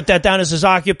embarrassed to put that down as his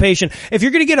occupation. If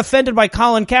you're going to get offended by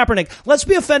Colin Kaepernick, let's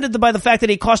be offended by the fact that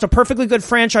he cost a perfectly good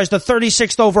franchise the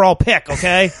 36th overall pick,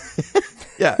 okay?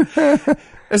 Yeah.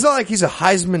 It's not like he's a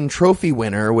Heisman Trophy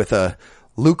winner with a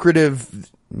lucrative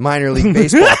minor league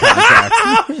baseball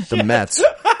contract. The Mets.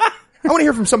 I want to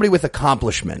hear from somebody with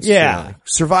accomplishments. Yeah. You know, like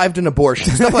survived an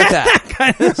abortion, stuff like that.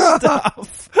 Kind of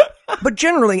stuff. But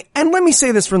generally, and let me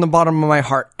say this from the bottom of my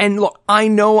heart, and look, I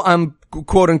know I'm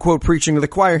quote-unquote preaching to the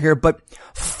choir here, but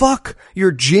fuck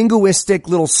your jingoistic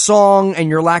little song and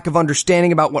your lack of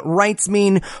understanding about what rights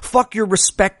mean. Fuck your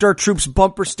respect our troops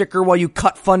bumper sticker while you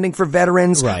cut funding for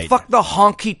veterans. Right. Fuck the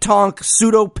honky-tonk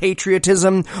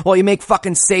pseudo-patriotism while you make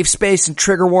fucking safe space and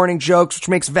trigger warning jokes, which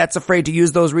makes vets afraid to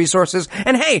use those resources.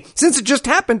 And hey, since it just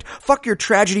happened, fuck your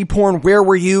tragedy porn, where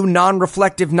were you,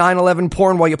 non-reflective 9/11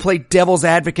 porn while you play devil's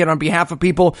advocate on behalf of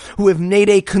people who have made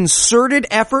a concerted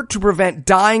effort to prevent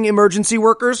dying emergency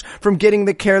workers from getting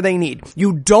the care they need.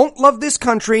 You don't love this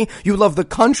country. You love the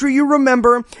country you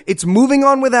remember. It's moving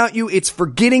on without you. It's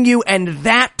forgetting you. And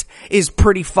that is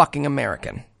pretty fucking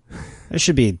American. There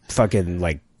should be fucking,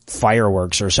 like,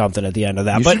 fireworks or something at the end of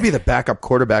that. You should be the backup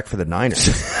quarterback for the Niners.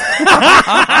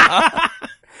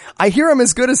 I hear I'm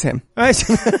as good as him.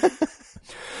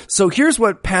 So here's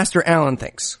what Pastor Allen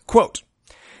thinks. Quote,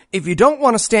 if you don't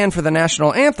want to stand for the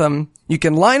national anthem, you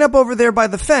can line up over there by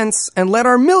the fence and let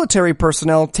our military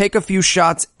personnel take a few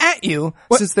shots at you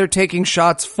since they're taking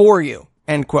shots for you.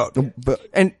 End quote.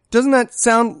 And doesn't that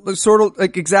sound sort of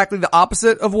like exactly the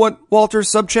opposite of what Walter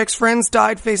Sobchak's friends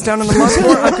died face down in the mud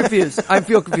for? I'm confused. I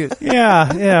feel confused.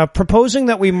 Yeah. Proposing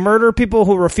that we murder people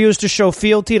who refuse to show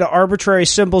fealty to arbitrary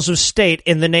symbols of state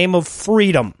in the name of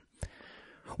freedom.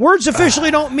 Words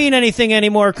officially don't mean anything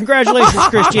anymore. Congratulations,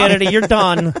 Christianity. You're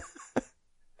done.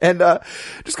 And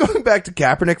just going back to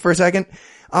Kaepernick for a second,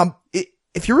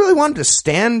 if you really wanted to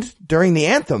stand during the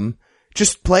anthem,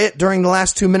 just play it during the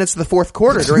last 2 minutes of the fourth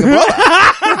quarter during a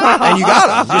blowout. And you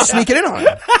got him. Just sneak it in on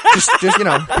him. Just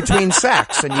between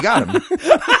sacks, and you got him.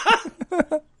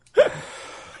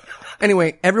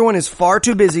 Anyway, everyone is far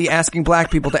too busy asking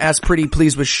black people to ask pretty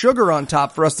please with sugar on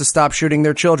top for us to stop shooting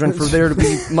their children for there to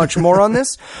be much more on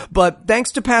this. But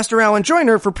thanks to Pastor Alan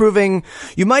Joyner for proving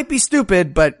you might be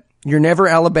stupid, but you're never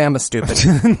Alabama stupid.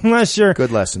 Unless you're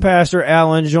good lesson, Pastor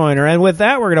Alan Joyner. And with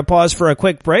that, we're going to pause for a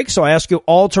quick break. So I ask you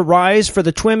all to rise for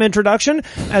the TWIM introduction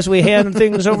as we hand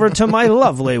things over to my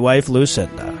lovely wife,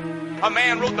 Lucinda. A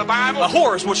man wrote the Bible. A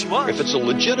whore is what she was. If it's a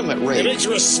legitimate rape, it makes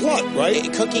her a slut,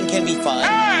 right? Cooking can be fun.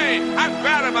 Hey, I'm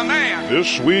proud of a man.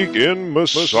 This week in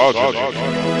misogyny.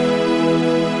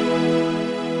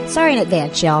 Sorry in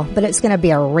advance, y'all, but it's going to be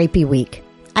a rapey week.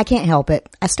 I can't help it.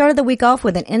 I started the week off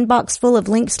with an inbox full of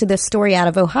links to this story out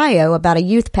of Ohio about a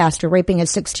youth pastor raping a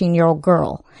 16-year-old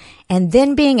girl, and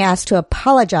then being asked to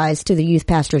apologize to the youth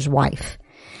pastor's wife.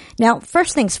 Now,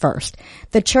 first things first,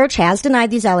 the church has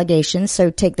denied these allegations, so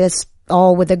take this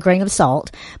all with a grain of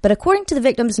salt. But according to the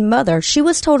victim's mother, she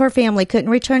was told her family couldn't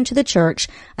return to the church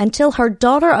until her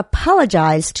daughter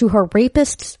apologized to her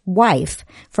rapist's wife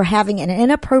for having an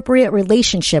inappropriate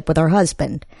relationship with her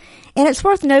husband. And it's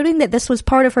worth noting that this was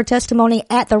part of her testimony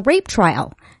at the rape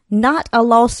trial, not a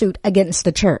lawsuit against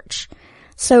the church.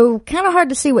 So kind of hard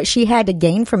to see what she had to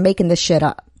gain from making this shit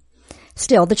up.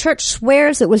 Still, the church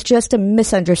swears it was just a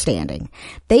misunderstanding.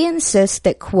 They insist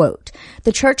that, quote,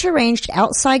 the church arranged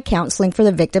outside counseling for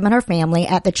the victim and her family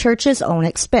at the church's own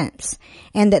expense,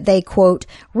 and that they, quote,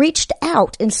 reached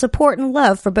out in support and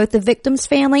love for both the victim's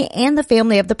family and the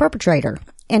family of the perpetrator,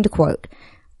 end quote.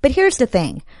 But here's the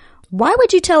thing. Why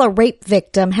would you tell a rape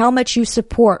victim how much you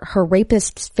support her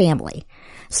rapist's family?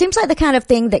 Seems like the kind of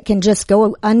thing that can just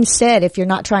go unsaid if you're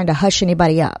not trying to hush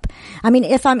anybody up. I mean,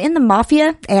 if I'm in the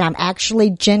mafia and I'm actually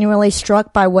genuinely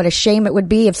struck by what a shame it would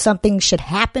be if something should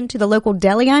happen to the local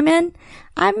deli I'm in,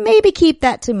 I maybe keep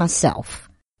that to myself.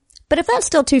 But if that's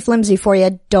still too flimsy for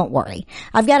you, don't worry.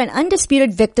 I've got an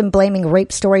undisputed victim-blaming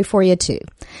rape story for you, too.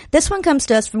 This one comes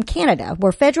to us from Canada,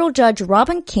 where federal judge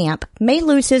Robin Camp may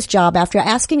lose his job after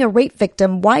asking a rape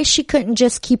victim why she couldn't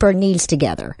just keep her knees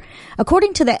together.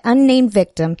 According to the unnamed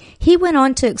victim, he went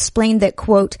on to explain that,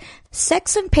 quote,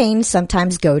 sex and pain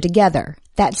sometimes go together.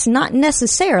 That's not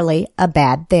necessarily a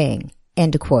bad thing,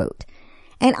 end quote.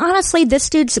 And honestly, this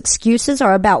dude's excuses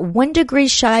are about 1 degree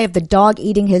shy of the dog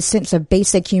eating his sense of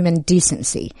basic human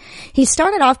decency. He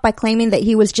started off by claiming that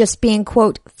he was just being,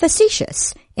 quote,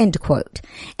 facetious, end quote.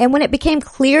 And when it became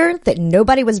clear that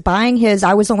nobody was buying his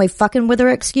I was only fucking with her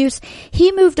excuse,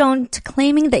 he moved on to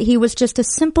claiming that he was just a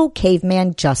simple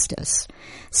caveman justice.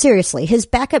 Seriously, his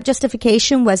backup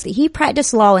justification was that he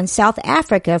practiced law in South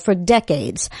Africa for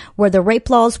decades, where the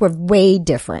rape laws were way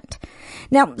different.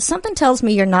 Now, something tells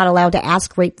me you're not allowed to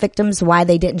ask rape victims why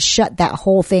they didn't shut that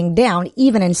whole thing down,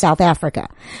 even in South Africa.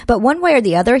 But one way or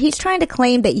the other, he's trying to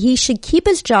claim that he should keep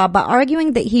his job by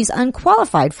arguing that he's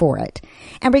unqualified for it.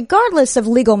 And regardless of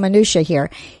legal minutia here,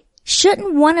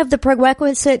 shouldn't one of the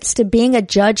prerequisites to being a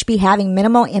judge be having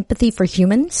minimal empathy for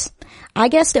humans? I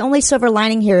guess the only silver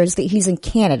lining here is that he's in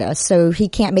Canada, so he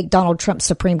can't make Donald Trump's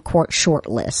Supreme Court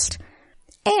shortlist.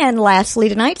 And lastly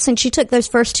tonight, since you took those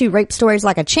first two rape stories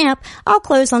like a champ, I'll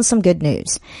close on some good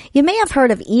news. You may have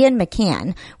heard of Ian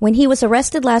McCann when he was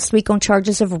arrested last week on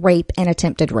charges of rape and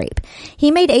attempted rape. He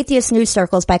made atheist news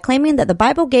circles by claiming that the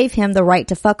Bible gave him the right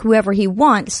to fuck whoever he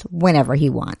wants, whenever he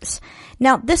wants.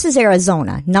 Now, this is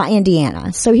Arizona, not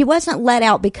Indiana, so he wasn't let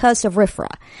out because of RFRA,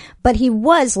 but he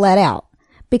was let out.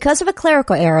 Because of a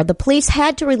clerical error, the police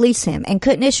had to release him and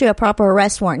couldn't issue a proper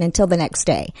arrest warrant until the next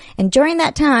day. And during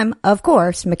that time, of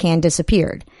course, McCann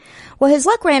disappeared. Well, his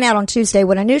luck ran out on Tuesday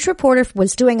when a news reporter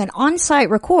was doing an on-site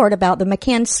record about the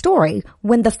McCann story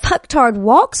when the fucktard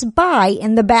walks by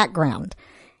in the background.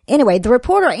 Anyway, the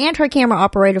reporter and her camera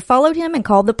operator followed him and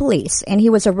called the police, and he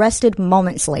was arrested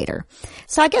moments later.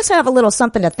 So I guess I have a little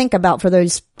something to think about for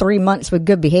those 3 months with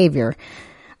good behavior.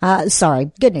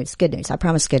 Good news. I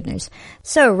promise good news.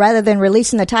 So rather than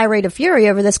releasing the tirade of fury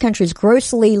over this country's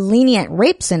grossly lenient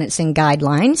rape sentencing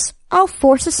guidelines, I'll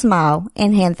force a smile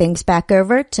and hand things back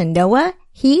over to Noah,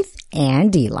 Heath,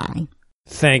 and Eli.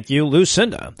 Thank you,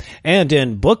 Lucinda. And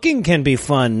in Booking Can Be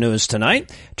Fun news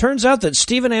tonight, turns out that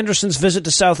Steven Anderson's visit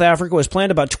to South Africa was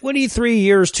planned about 23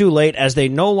 years too late, as they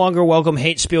no longer welcome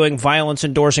hate-spewing,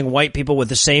 violence-endorsing white people with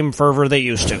the same fervor they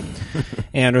used to.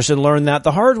 Anderson learned that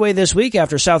the hard way this week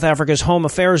after South Africa's Home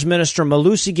Affairs Minister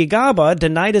Malusi Gigaba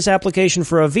denied his application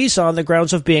for a visa on the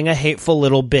grounds of being a hateful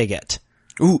little bigot.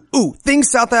 Ooh,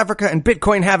 things South Africa and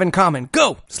Bitcoin have in common.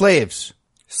 Go! Slaves.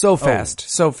 So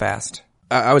fast.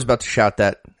 I was about to shout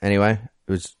that anyway.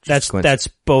 It was just that's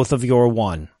both of your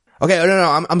one. Okay,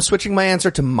 no. I'm switching my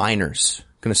answer to minors.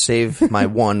 Gonna save my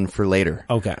one for later.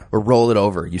 Okay. Or roll it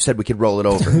over. You said we could roll it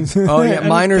over. Oh yeah,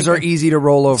 minors are easy to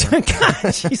roll over.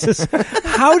 God, Jesus.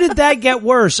 How did that get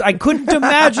worse? I couldn't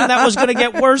imagine that was gonna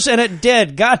get worse, and it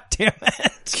did. God damn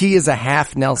it. He is a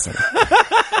half Nelson.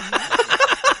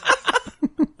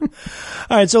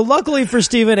 All right, so luckily for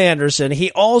Steven Anderson,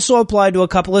 he also applied to a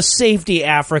couple of safety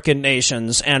African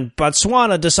nations, and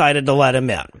Botswana decided to let him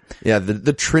in. Yeah,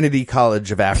 the Trinity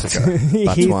College of Africa,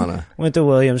 Botswana. Went to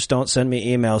Williams, don't send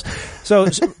me emails. So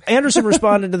Anderson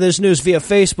responded to this news via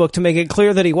Facebook to make it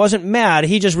clear that he wasn't mad.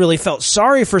 He just really felt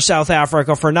sorry for South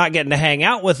Africa for not getting to hang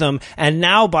out with them, and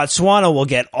now Botswana will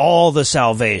get all the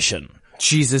salvation.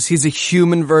 Jesus, he's a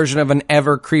human version of an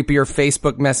ever creepier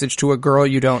Facebook message to a girl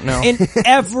you don't know. In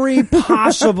every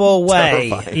possible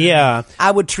way. Terrifying. Yeah. I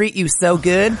would treat you so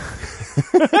good.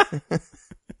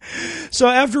 So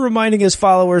after reminding his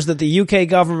followers that the UK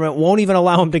government won't even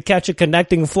allow him to catch a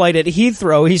connecting flight at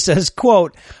Heathrow, he says,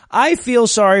 quote, "I feel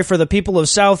sorry for the people of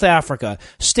South Africa.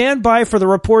 Stand by for the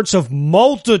reports of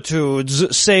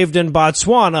multitudes saved in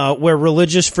Botswana where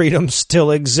religious freedom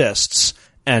still exists."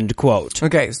 End quote.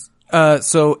 Okay.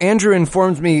 So Andrew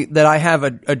informed me that I have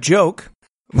a joke.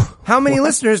 How many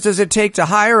listeners does it take to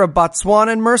hire a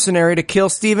Botswanan mercenary to kill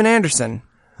Steven Anderson?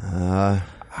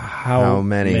 How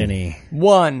many?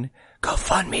 1.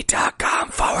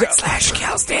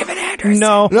 GoFundMe.com/kill Steven Anderson.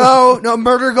 No,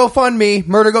 murder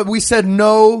GoFundMe. We said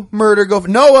no murder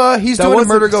Noah, he's doing a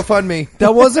murder GoFundMe.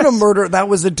 That wasn't a murder. That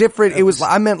was a different,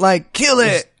 I meant like, kill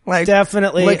it. Like,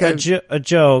 definitely like a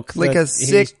joke. Like a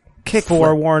sick kick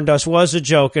forewarned us was a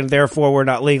joke, and therefore we're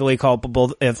not legally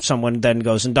culpable if someone then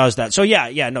goes and does that. So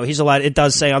no, he's allowed. It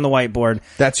does say on the whiteboard.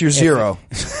 That's your 0.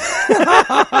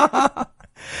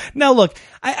 Now look,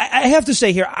 I have to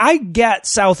say here, I get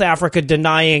South Africa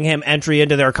denying him entry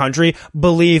into their country.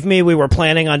 Believe me, we were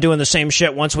planning on doing the same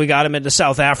shit once we got him into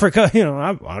South Africa. You know,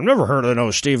 I've never heard of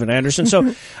no Steven Anderson.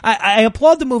 So I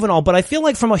applaud the move and all, but I feel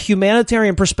like from a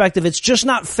humanitarian perspective, it's just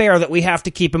not fair that we have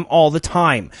to keep him all the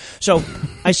time. So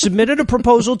I submitted a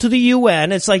proposal to the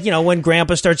UN. It's like, when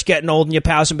grandpa starts getting old and you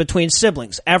pass him between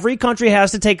siblings. Every country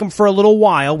has to take him for a little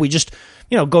while. We just,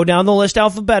 go down the list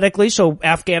alphabetically. So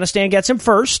Afghanistan gets him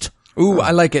first. Ooh,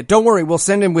 I like it. Don't worry, we'll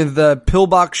send him with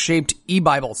pillbox-shaped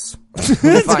e-Bibles. It'll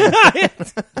be fine.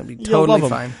 It'll be totally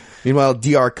fine. Meanwhile,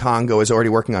 DR Congo is already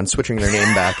working on switching their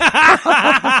name back.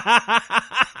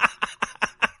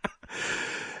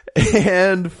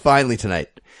 And finally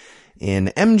tonight,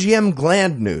 in MGM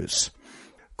Gland news,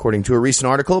 according to a recent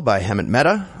article by Hemant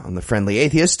Mehta on The Friendly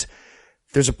Atheist,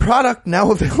 there's a product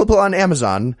now available on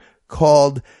Amazon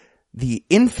called the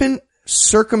Infant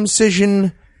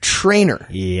Circumcision Trainer.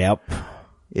 Yep.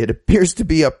 It appears to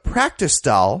be a practice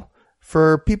doll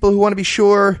for people who want to be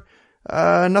sure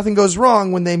nothing goes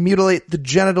wrong when they mutilate the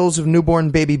genitals of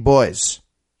newborn baby boys.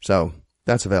 So,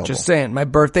 that's available. Just saying, my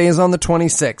birthday is on the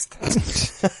 26th.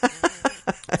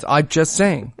 I'm just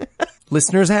saying.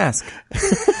 Listeners ask.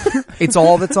 It's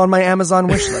all that's on my Amazon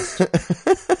wish list.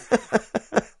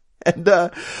 And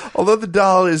although the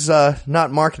doll is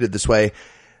not marketed this way,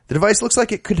 the device looks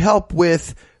like it could help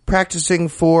with practicing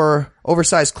for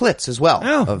oversized clits as well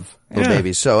of little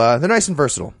babies. So they're nice and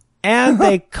versatile. And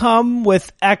they come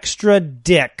with extra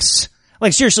dicks.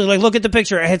 Like, seriously, like, look at the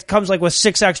picture. It comes, like, with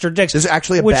 6 extra dicks. There's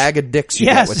actually a bag of dicks you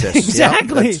get with this.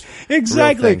 Exactly. Yep,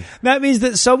 exactly. That means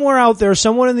that somewhere out there,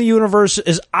 someone in the universe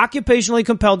is occupationally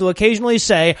compelled to occasionally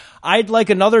say, I'd like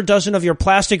another dozen of your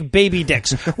plastic baby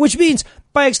dicks. Which means,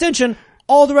 by extension,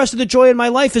 all the rest of the joy in my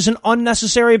life is an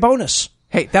unnecessary bonus.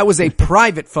 Hey, that was a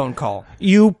private phone call.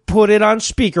 You put it on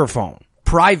speakerphone.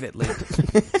 Privately.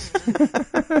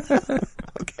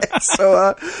 Okay,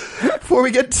 so before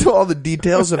we get to all the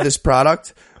details of this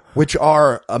product, which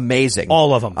are amazing.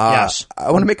 All of them, yes.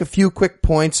 I want to make a few quick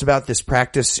points about this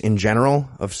practice in general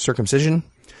of circumcision,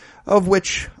 of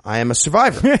which I am a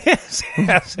survivor. Yes,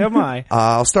 am I.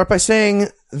 I'll start by saying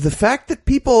the fact that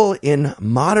people in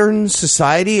modern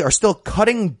society are still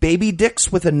cutting baby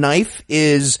dicks with a knife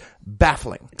is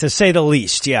baffling. To say the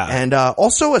least, yeah. And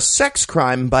also a sex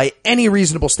crime by any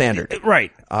reasonable standard.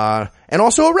 Right. And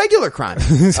also a regular crime.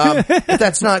 If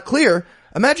that's not clear,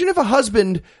 imagine if a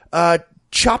husband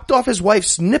chopped off his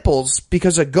wife's nipples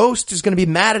because a ghost is going to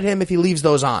be mad at him if he leaves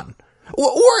those on.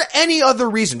 Or any other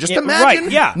reason. Just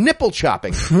imagine nipple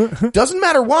chopping. Doesn't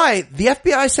matter why. The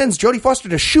FBI sends Jodie Foster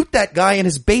to shoot that guy in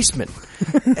his basement.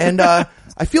 And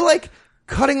I feel like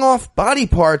cutting off body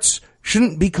parts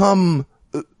shouldn't become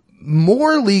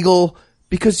more legal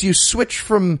because you switch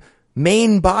from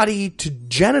main body to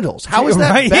genitals. How is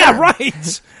that better? Yeah,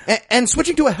 right. And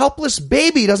switching to a helpless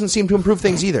baby doesn't seem to improve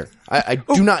things either. I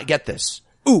do not get this.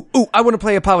 Ooh, I want to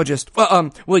play apologist.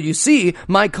 Well, you see,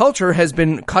 my culture has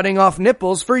been cutting off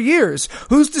nipples for years.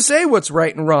 Who's to say what's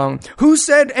right and wrong? Who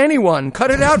said anyone? Cut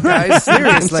it out, guys.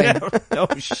 Seriously. Oh,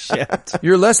 shit.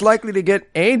 You're less likely to get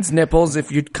AIDS nipples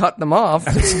if you cut them off.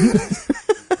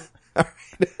 All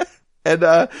right. And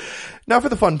now for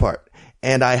the fun part.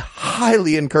 And I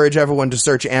highly encourage everyone to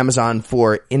search Amazon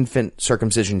for infant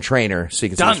circumcision trainer so you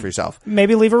can see this for yourself.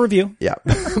 Maybe leave a review. Yeah.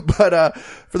 But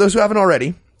for those who haven't already,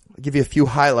 I'll give you a few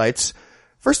highlights.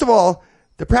 First of all,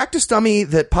 the practice dummy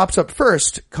that pops up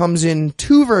first comes in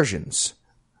 2 versions.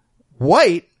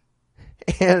 White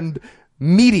and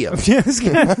medium.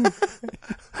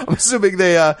 I'm assuming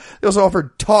they also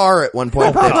offered tar at one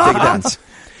point. They have to take it down.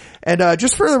 And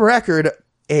just for the record,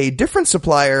 a different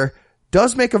supplier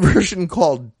does make a version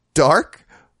called Dark,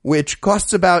 which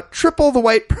costs about triple the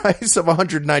white price of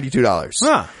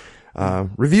 $192. Huh.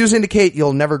 Reviews indicate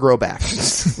you'll never grow back.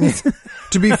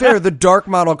 To be fair, the Dark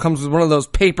model comes with one of those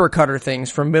paper cutter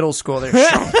things from middle school. They're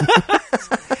sharp.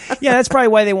 Yeah, that's probably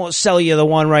why they won't sell you the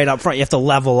one right up front. You have to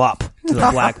level up to the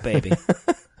black baby.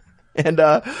 And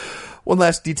one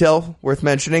last detail worth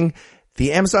mentioning.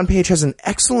 The Amazon page has an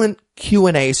excellent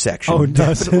Q&A section. Oh,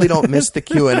 does it? Definitely don't miss the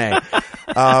Q&A.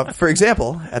 For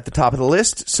example, at the top of the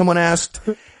list, someone asked,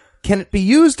 can it be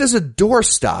used as a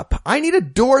doorstop? I need a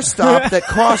doorstop that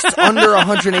costs under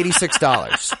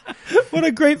 $186. What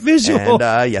a great visual.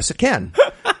 And yes, it can.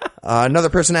 Another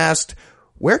person asked,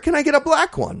 where can I get a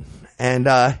black one? And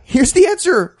here's the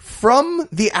answer from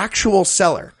the actual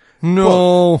seller.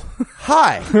 No. Quote,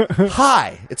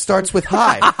 hi. It starts with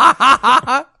hi.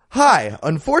 Hi.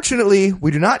 Unfortunately,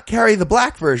 we do not carry the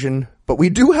black version, but we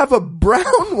do have a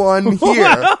brown one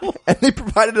here. And they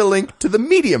provided a link to the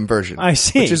medium version. I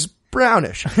see. Which is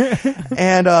brownish.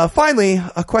 And finally,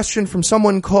 a question from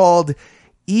someone called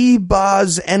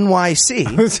eBoz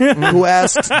NYC, who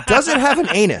asked, does it have an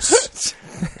anus?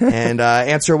 And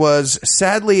answer was,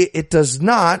 sadly, it does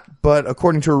not, but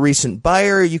according to a recent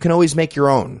buyer, you can always make your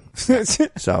own.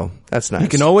 So, that's nice. You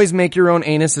can always make your own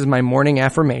anus is my morning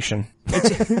affirmation.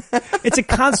 It's a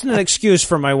constant excuse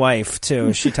for my wife,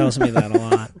 too. She tells me that a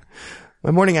lot.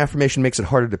 My morning affirmation makes it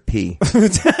harder to pee.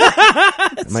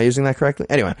 Am I using that correctly?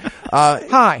 Anyway.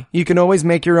 Hi, you can always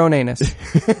make your own anus.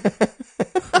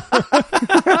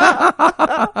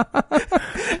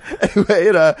 Anyway,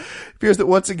 it appears that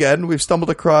once again, we've stumbled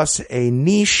across a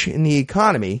niche in the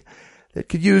economy that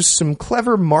could use some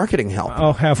clever marketing help.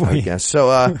 Oh, have we? I guess.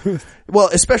 So, well,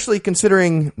 especially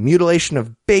considering mutilation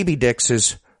of baby dicks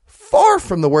is far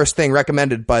from the worst thing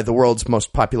recommended by the world's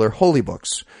most popular holy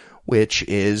books, which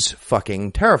is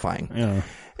fucking terrifying. Yeah.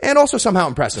 And also somehow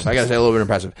impressive. I gotta say, a little bit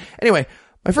impressive. Anyway,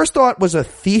 My first thought was a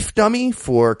thief dummy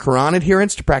for Quran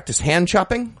adherents to practice hand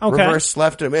chopping. Okay. Reverse,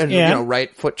 left, and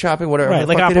right foot chopping, whatever. Right,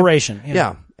 like Operation.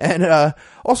 Yeah. And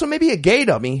also maybe a gay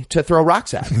dummy to throw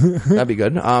rocks at. That'd be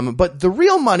good. But the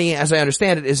real money, as I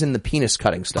understand it, is in the penis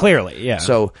cutting stuff. Clearly, yeah.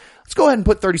 So let's go ahead and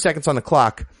put 30 seconds on the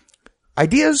clock.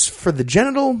 Ideas for the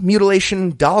genital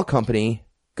mutilation doll company,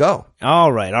 go.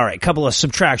 All right. Couple of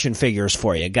subtraction figures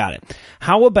for you. Got it.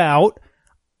 How about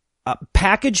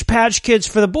package patch kids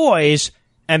for the boys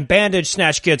and bandage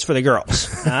snatch kids for the girls?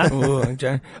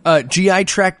 Huh? GI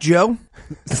Track Joe?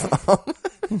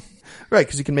 Right,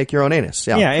 because you can make your own anus.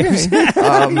 Yeah. Yeah.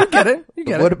 You get it?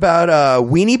 What about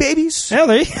weenie babies? Oh,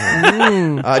 there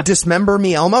you go. Dismember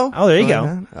me Elmo? Oh, there you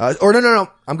go. Or no.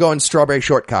 I'm going strawberry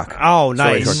shortcock. Oh,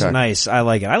 Strawberry nice. shortcock. Nice. I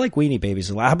like it. I like weenie babies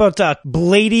a lot. How about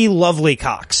Blady Lovely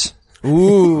Cocks?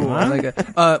 Ooh, I like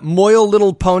it. Moyle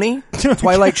Little Pony,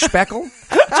 Twilight Speckle.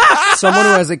 Someone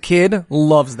who has a kid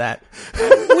loves that.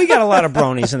 We got a lot of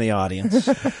bronies in the audience.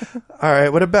 All right,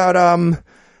 what about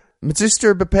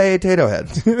Mr. Bepe Tato Head?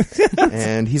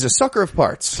 And he's a sucker of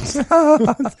parts.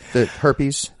 The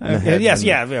herpes in the head. Yes,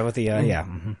 with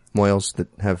the Moils that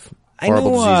have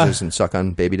horrible diseases and suck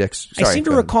on baby dicks. Sorry, I seem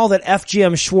to recall that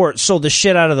FGM Schwartz sold the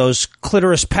shit out of those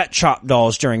clitoris pet shop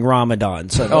dolls during Ramadan.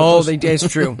 So it's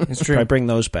true. It's true. I bring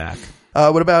those back.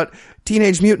 What about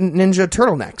Teenage Mutant Ninja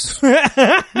Turtlenecks?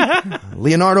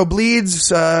 Leonardo bleeds,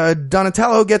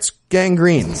 Donatello gets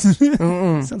gangrene.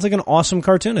 Sounds like an awesome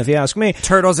cartoon, if you ask me.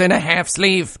 Turtles in a half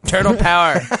sleeve. Turtle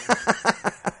power.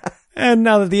 And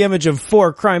now that the image of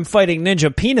 4 crime-fighting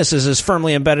ninja penises is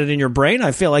firmly embedded in your brain,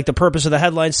 I feel like the purpose of the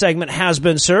headline segment has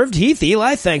been served. Heath,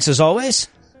 Eli, thanks as always.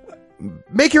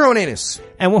 Make your own anus.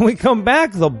 And when we come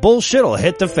back, the bullshit will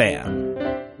hit the fan.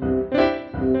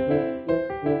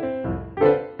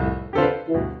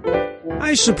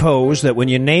 I suppose that when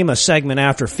you name a segment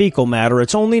after fecal matter,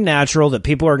 it's only natural that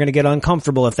people are going to get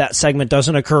uncomfortable if that segment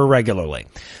doesn't occur regularly.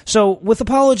 So, with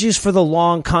apologies for the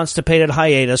long, constipated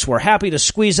hiatus, we're happy to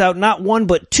squeeze out not 1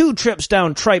 but 2 trips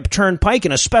down Tripe Turnpike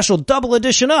in a special double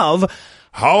edition of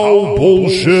How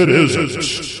Bullshit Is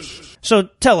It? So,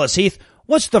 tell us, Heath,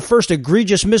 what's the first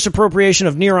egregious misappropriation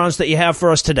of neurons that you have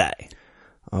for us today?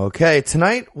 Okay,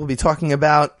 tonight we'll be talking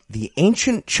about the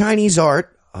ancient Chinese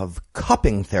art of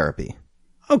cupping therapy.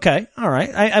 Okay, all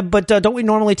right. But don't we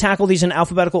normally tackle these in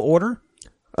alphabetical order?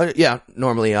 Yeah,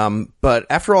 normally. But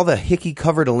after all the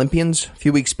hickey-covered Olympians a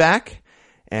few weeks back,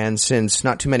 and since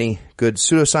not too many good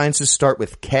pseudosciences start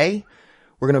with K,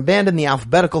 we're going to abandon the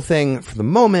alphabetical thing for the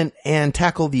moment and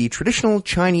tackle the traditional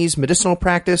Chinese medicinal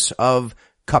practice of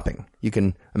cupping. You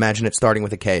can imagine it starting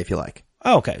with a K if you like.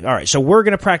 Okay, all right. So we're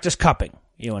going to practice cupping,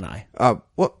 you and I.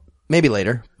 Well, maybe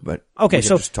later, but okay, we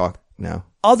can just talk now.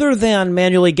 Other than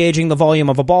manually gauging the volume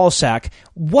of a ball sack,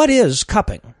 what is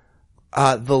cupping?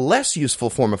 The less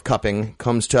useful form of cupping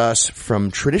comes to us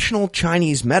from traditional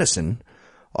Chinese medicine,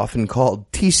 often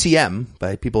called TCM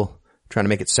by people trying to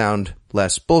make it sound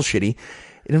less bullshitty.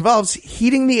 It involves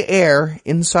heating the air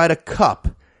inside a cup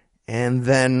and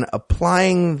then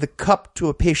applying the cup to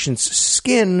a patient's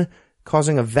skin,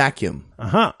 causing a vacuum.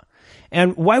 Uh-huh.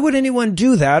 And why would anyone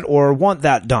do that or want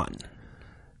that done?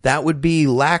 That would be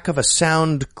lack of a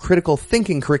sound critical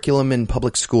thinking curriculum in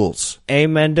public schools.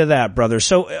 Amen to that, brother.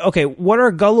 So, okay, what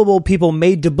are gullible people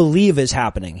made to believe is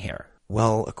happening here?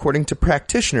 Well, according to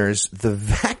practitioners, the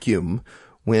vacuum,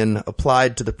 when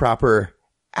applied to the proper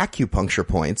acupuncture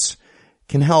points,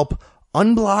 can help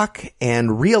unblock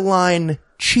and realign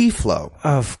qi flow.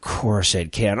 Of course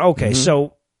it can. Okay,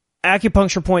 so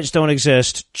acupuncture points don't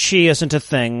exist. Qi isn't a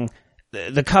thing.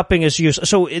 The cupping is used.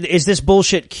 So is this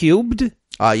bullshit cubed?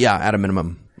 Yeah, at a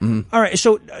minimum. Mm-hmm. All right.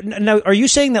 So now, are you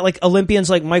saying that like Olympians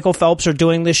like Michael Phelps are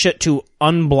doing this shit to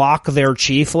unblock their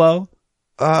chi flow?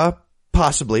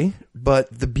 Possibly.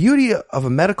 But the beauty of a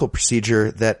medical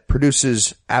procedure that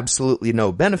produces absolutely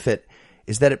no benefit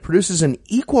is that it produces an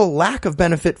equal lack of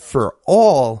benefit for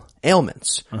all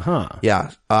ailments. Uh-huh.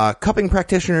 Yeah. Cupping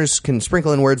practitioners can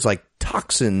sprinkle in words like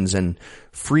toxins and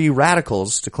free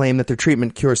radicals to claim that their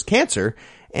treatment cures cancer,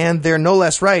 and they're no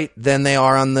less right than they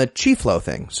are on the chi flow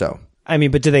thing. So, I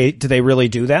mean, but do they really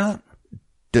do that?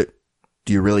 Do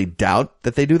you really doubt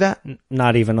that they do that?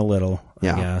 Not even a little,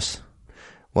 Yeah. I guess.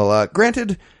 Well,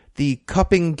 granted, the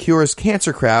cupping cures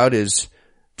cancer crowd is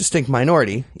distinct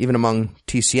minority, even among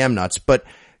TCM nuts, but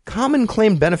common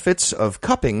claimed benefits of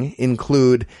cupping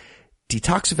include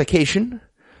detoxification,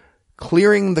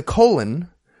 clearing the colon,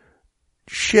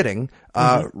 shitting,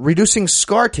 reducing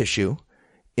scar tissue,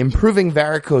 improving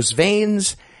varicose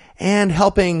veins, and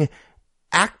helping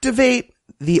activate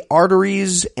the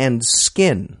arteries and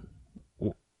skin.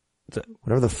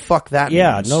 Whatever the fuck that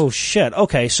Yeah, means. no shit.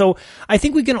 Okay, so I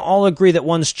think we can all agree that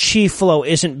one's chi flow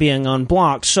isn't being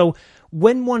unblocked. So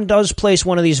when one does place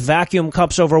one of these vacuum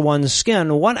cups over one's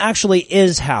skin, what actually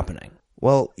is happening?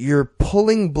 Well, you're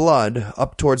pulling blood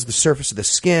up towards the surface of the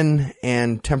skin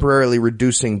and temporarily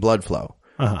reducing blood flow.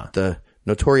 Uh-huh. The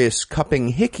notorious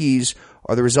cupping hickeys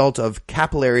are the result of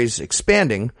capillaries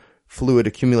expanding, fluid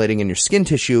accumulating in your skin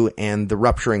tissue, and the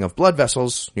rupturing of blood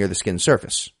vessels near the skin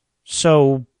surface.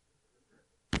 So,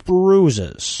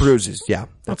 bruises. Bruises, yeah.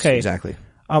 That's Okay. Exactly.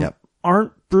 Yep.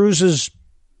 Aren't bruises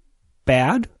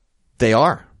bad? They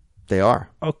are. They are.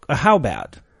 How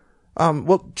bad?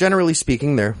 Well, generally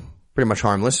speaking, they're pretty much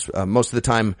harmless. Most of the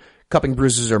time, cupping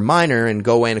bruises are minor and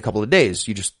go away in a couple of days.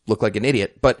 You just look like an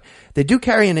idiot. But they do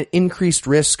carry an increased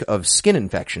risk of skin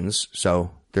infections,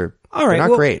 so they're not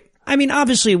great. I mean,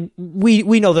 obviously,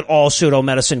 we know that all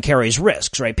pseudo-medicine carries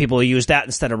risks, right? People will use that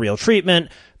instead of real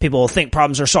treatment. People will think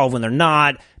problems are solved when they're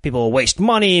not. People will waste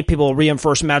money. People will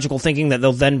reinforce magical thinking that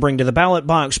they'll then bring to the ballot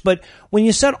box. But when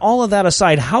you set all of that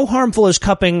aside, how harmful is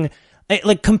cupping,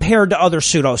 like, compared to other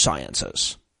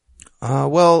pseudosciences?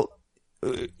 Well,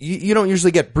 you don't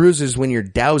usually get bruises when you're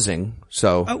dowsing,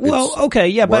 so okay,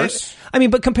 yeah, worse.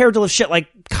 but compared to shit like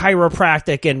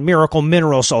chiropractic and miracle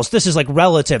mineral salts, this is like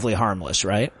relatively harmless,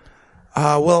 right?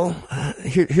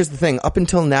 Here's the thing. Up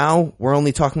until now, we're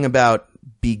only talking about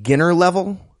beginner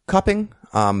level cupping.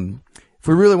 If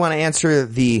we really want to answer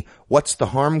the what's the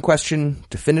harm question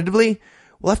definitively,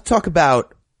 we'll have to talk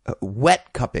about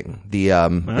wet cupping, the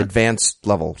advanced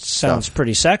level Sounds stuff.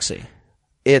 pretty sexy.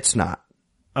 It's not.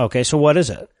 Okay, so what is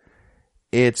it?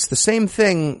 It's the same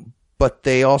thing, but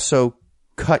they also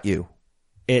cut you.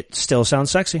 It still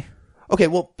sounds sexy. Okay,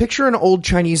 well, picture an old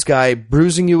Chinese guy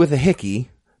bruising you with a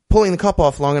hickey, pulling the cup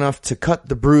off long enough to cut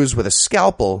the bruise with a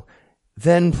scalpel,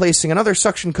 then placing another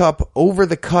suction cup over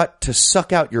the cut to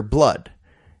suck out your blood.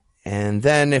 And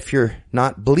then, if you're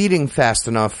not bleeding fast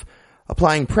enough,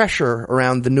 applying pressure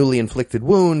around the newly inflicted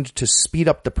wound to speed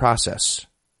up the process.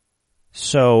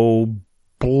 So,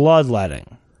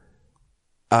 bloodletting.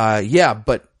 Yeah,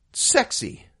 but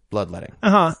sexy bloodletting.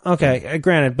 Okay,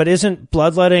 granted, but isn't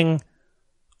bloodletting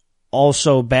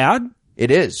also bad?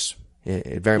 It is.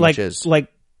 It very much is. Like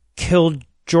killed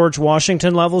George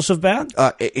Washington levels of bad?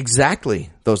 Exactly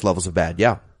those levels of bad,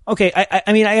 yeah. Okay,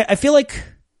 I feel like,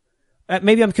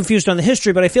 maybe I'm confused on the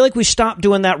history, but I feel like we stopped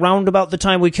doing that round about the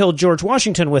time we killed George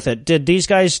Washington with it. Did these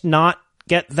guys not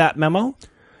get that memo?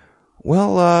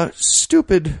 Well,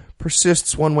 stupid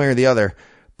persists one way or the other.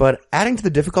 But adding to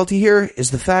the difficulty here is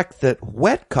the fact that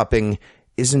wet cupping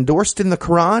is endorsed in the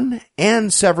Quran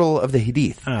and several of the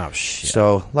Hadith. Oh, shit.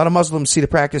 So a lot of Muslims see the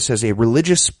practice as a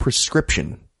religious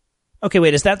prescription. Okay,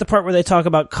 wait, is that the part where they talk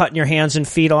about cutting your hands and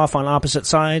feet off on opposite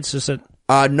sides? Is it?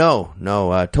 No,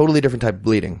 totally different type of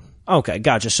bleeding. Okay,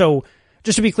 gotcha. So,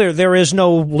 just to be clear, there is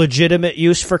no legitimate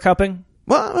use for cupping?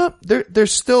 Well,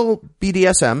 there's still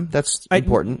BDSM. That's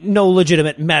important. No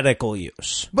legitimate medical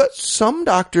use. But some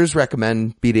doctors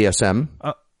recommend BDSM.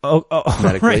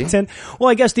 Medically. Right, well,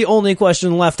 I guess the only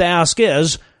question left to ask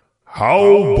is, how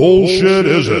bullshit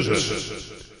is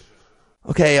it?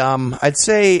 Okay, I'd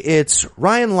say it's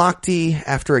Ryan Lochte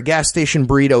after a gas station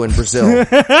burrito in Brazil.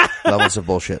 Levels of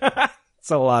bullshit. It's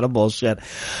a lot of bullshit.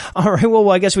 All right, well,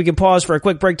 I guess we can pause for a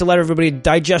quick break to let everybody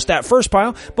digest that first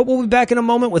pile, but we'll be back in a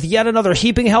moment with yet another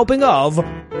heaping helping of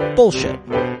bullshit.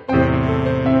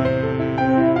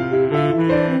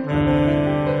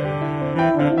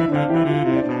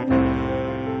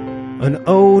 An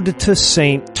ode to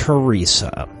Saint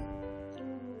Teresa.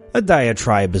 A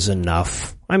diatribe is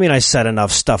enough. I mean, I said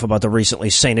enough stuff about the recently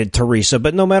sainted Teresa,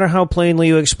 but no matter how plainly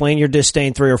you explain your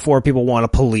disdain, 3 or 4 people want to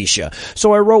police you.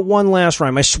 So I wrote one last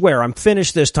rhyme. I swear, I'm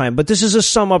finished this time, but this is a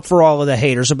sum up for all of the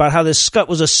haters about how this scut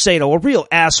was a Sado, a real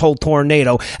asshole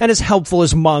tornado, and as helpful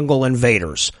as Mongol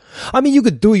invaders. I mean, you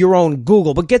could do your own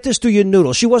Google, but get this through your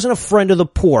noodle. She wasn't a friend of the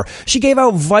poor. She gave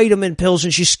out vitamin pills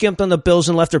and she skimped on the bills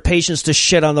and left her patients to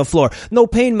shit on the floor. No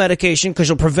pain medication because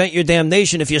she'll prevent your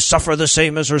damnation if you suffer the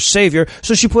same as her savior.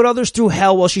 So she put others through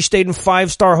hell while she stayed in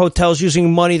 5-star hotels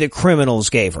using money that criminals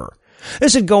gave her.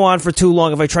 This would go on for too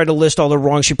long if I tried to list all the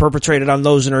wrongs she perpetrated on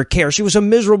those in her care. She was a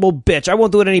miserable bitch. I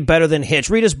won't do it any better than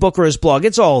Hitch. Read his book or his blog.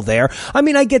 It's all there. I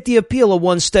mean, I get the appeal of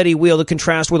one steady wheel to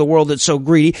contrast with a world that's so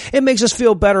greedy. It makes us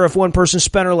feel better if one person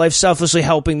spent her life selflessly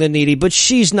helping the needy, but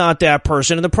she's not that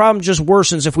person, and the problem just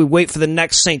worsens if we wait for the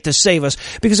next saint to save us.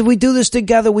 Because if we do this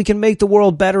together, we can make the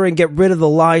world better and get rid of the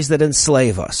lies that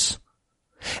enslave us.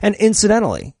 And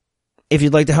incidentally, if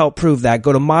you'd like to help prove that,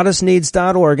 go to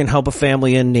modestneeds.org and help a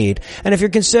family in need. And if you're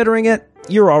considering it,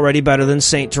 you're already better than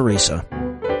Saint Teresa.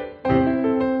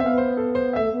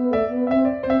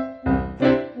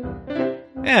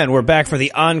 And we're back for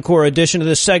the encore edition of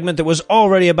this segment that was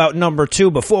already about number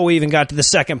 2 before we even got to the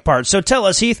second part. So tell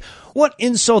us, Heath, what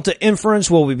insult to inference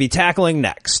will we be tackling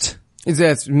next?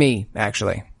 That's me,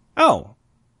 actually. Oh,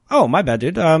 my bad,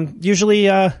 dude. Usually,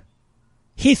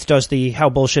 Heath does the How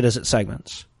Bullshit Is It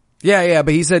segments. Yeah,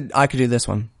 but he said I could do this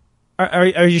one.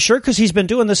 Are you sure? Because he's been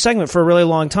doing this segment for a really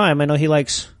long time. I know he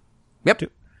likes... Yep.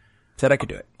 Said I could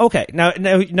do it. Okay. Now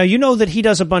you know that he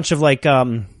does a bunch of like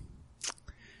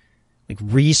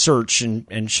research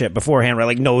and shit beforehand, right?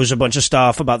 Like knows a bunch of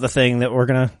stuff about the thing that we're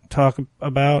gonna talk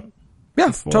about.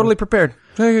 Yeah, totally prepared.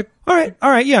 All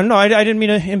right. Yeah, no, I didn't mean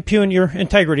to impugn your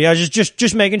integrity. I was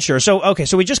just making sure. So, okay,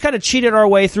 so we just kind of cheated our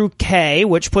way through K,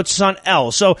 which puts us on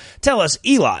L. So tell us,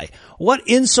 Eli, what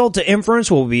insult to inference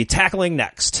will we be tackling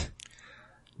next?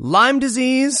 Lyme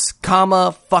disease,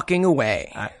 fucking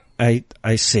away. I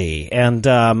see. And,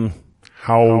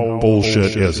 How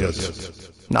bullshit is it?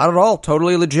 Not at all.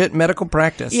 Totally legit medical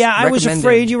practice. Yeah, I was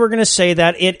afraid you were going to say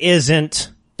that. It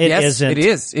isn't. Yes, it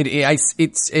is.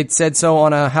 It said so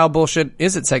on a How Bullshit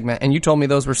Is It segment, and you told me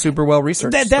those were super well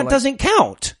researched. That doesn't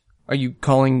count. Are you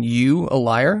calling you a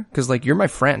liar? Because, you're my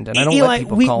friend, and I don't Eli, let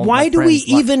people call why my do we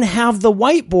friends even have the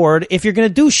whiteboard if you're going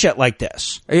to do shit like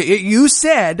this? You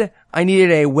said I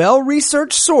needed a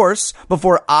well-researched source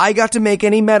before I got to make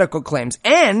any medical claims.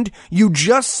 And you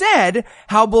just said,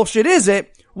 How Bullshit Is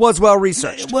It was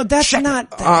well-researched. Well, that's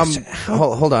not...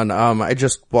 Hold on. I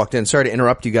just walked in. Sorry to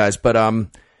interrupt you guys, but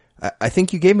I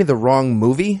think you gave me the wrong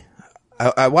movie.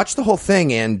 I watched the whole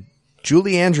thing, and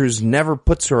Julie Andrews never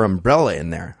puts her umbrella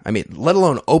in there. I mean, let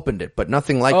alone opened it, but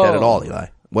nothing like that at all, Eli.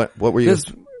 What were you... This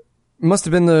must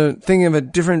have been the thing of a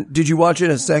different... Did you watch it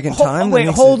a second time? Wait,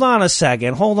 hold on a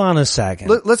second.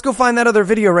 Let's go find that other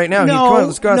video right now. No, Heath, come on,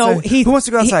 let's go outside. Heath, who wants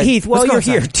to go outside? Heath, while you're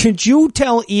here, did you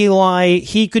tell Eli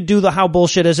he could do the How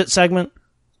Bullshit Is It segment?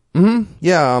 Mm-hmm.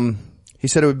 Yeah, he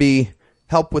said it would be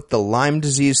help with the Lyme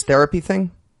disease therapy thing.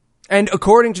 And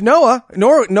according to Noah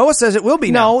says it will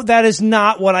be now. No, that is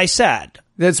not what I said.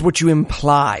 That's what you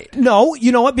implied. No,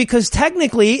 you know what? Because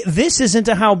technically, this isn't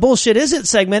a How Bullshit Is It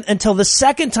segment until the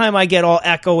second time I get all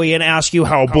echoey and ask you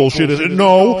How bullshit is it?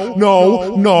 No,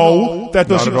 that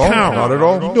doesn't count. Not at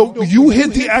all. No, you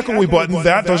hit the echoey button.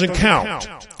 That doesn't count.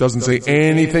 Doesn't say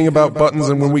anything about buttons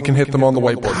and when we can hit them on the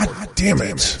whiteboard. God damn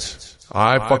it.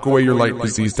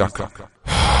 IfuckAwayYourLightDisease.com.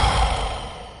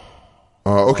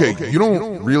 Okay, you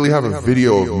don't really have a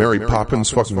video of Mary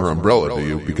Poppins fucking her umbrella, do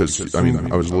you? Because, I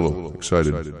was a little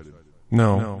excited.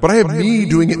 No. But I have me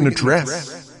doing it in a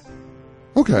dress.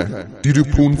 Okay. Do you do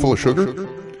Poonful of Sugar?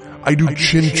 I do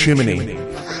Chin Chimney.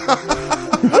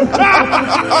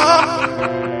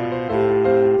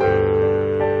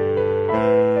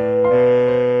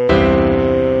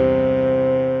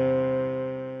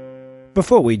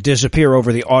 Before we disappear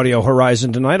over the audio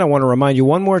horizon tonight, I want to remind you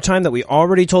one more time that we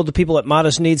already told the people at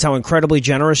Modest Needs how incredibly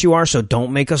generous you are, so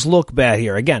don't make us look bad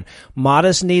here. Again,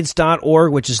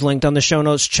 modestneeds.org, which is linked on the show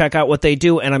notes. Check out what they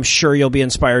do, and I'm sure you'll be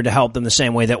inspired to help them the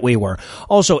same way that we were.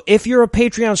 Also, if you're a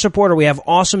Patreon supporter, we have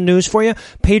awesome news for you.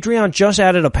 Patreon just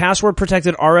added a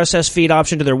password-protected RSS feed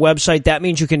option to their website. That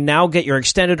means you can now get your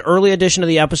extended early edition of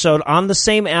the episode on the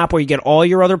same app where you get all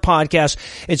your other podcasts.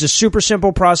 It's a super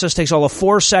simple process, takes all of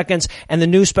 4 seconds, and the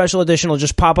new special edition will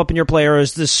just pop up in your player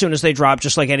as soon as they drop,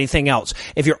 just like anything else.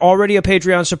 If you're already a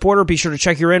Patreon supporter, be sure to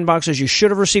check your inbox, as you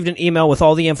should have received an email with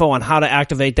all the info on how to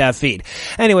activate that feed.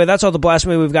 Anyway, that's all the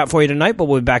blasphemy we've got for you tonight, but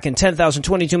we'll be back in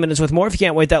 10,022 minutes with more. If you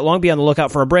can't wait that long, be on the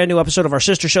lookout for a brand new episode of our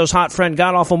sister show's Hot Friend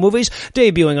God Awful Movies,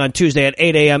 debuting on Tuesday at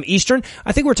 8 a.m. Eastern.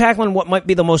 I think we're tackling what might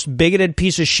be the most bigoted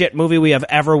piece of shit movie we have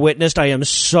ever witnessed. I am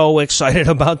so excited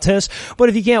about this. But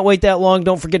if you can't wait that long,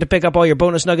 don't forget to pick up all your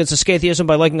bonus nuggets of Scatheism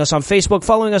by liking us on Facebook,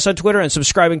 following us on Twitter, and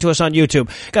subscribing to us on YouTube.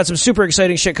 Got some super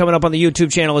exciting shit coming up on the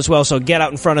YouTube channel as well, so get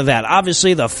out in front of that.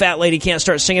 Obviously, the fat lady can't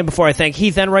start singing before I thank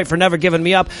Heath Enright for never giving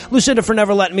me up, Lucinda for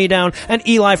never letting me down, and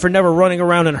Eli for never running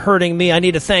around and hurting me. I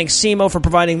need to thank Simo for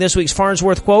providing this week's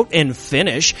Farnsworth quote in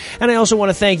Finnish, and I also want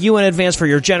to thank you in advance for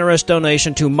your generous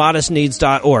donation to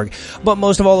modestneeds.org. But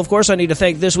most of all, of course, I need to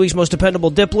thank this week's most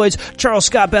dependable diploids: Charles,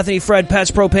 Scott, Bethany, Fred,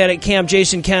 Pets, Pro Panic, Cam,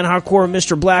 Jason, Ken, Hardcore,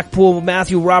 Mr. Blackpool,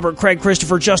 Matthew, Robert, Craig,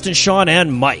 Christopher, Justin, Sean,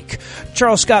 and Mike.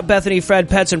 Charles, Scott, Bethany, Fred,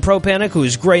 Pets, and Pro Panic,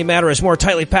 whose gray matter is more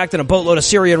tightly packed than a boatload of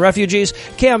Syrian refugees.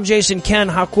 Cam, Jason, Ken,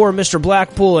 Hakor, Mr.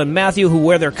 Blackpool, and Matthew, who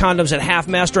wear their condoms at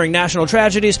half-mast during national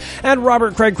tragedies. And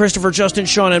Robert, Craig, Christopher, Justin,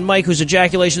 Sean, and Mike, whose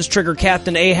ejaculations trigger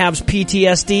Captain Ahab's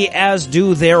PTSD, as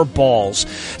do their balls.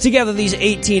 Together, these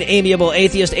 18 amiable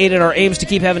atheists aided our aims to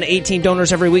keep having 18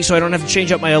 donors every week so I don't have to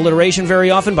change up my alliteration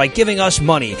very often by giving us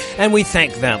money. And we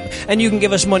thank them. And you can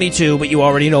give us money too, but you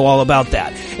already know all about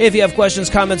that. If If you have questions,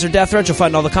 comments, or death threats, you'll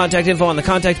find all the contact info on the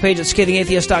contact page at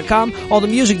ScathingAtheist.com. All the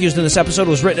music used in this episode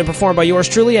was written and performed by yours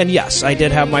truly, and yes, I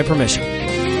did have my permission.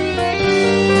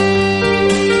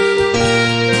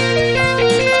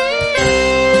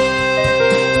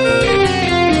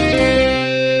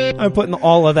 I'm putting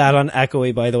all of that on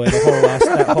echoey, by the way,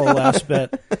 that whole last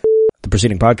bit. The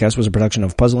preceding podcast was a production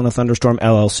of Puzzle in a Thunderstorm,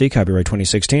 LLC, copyright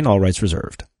 2016, all rights reserved.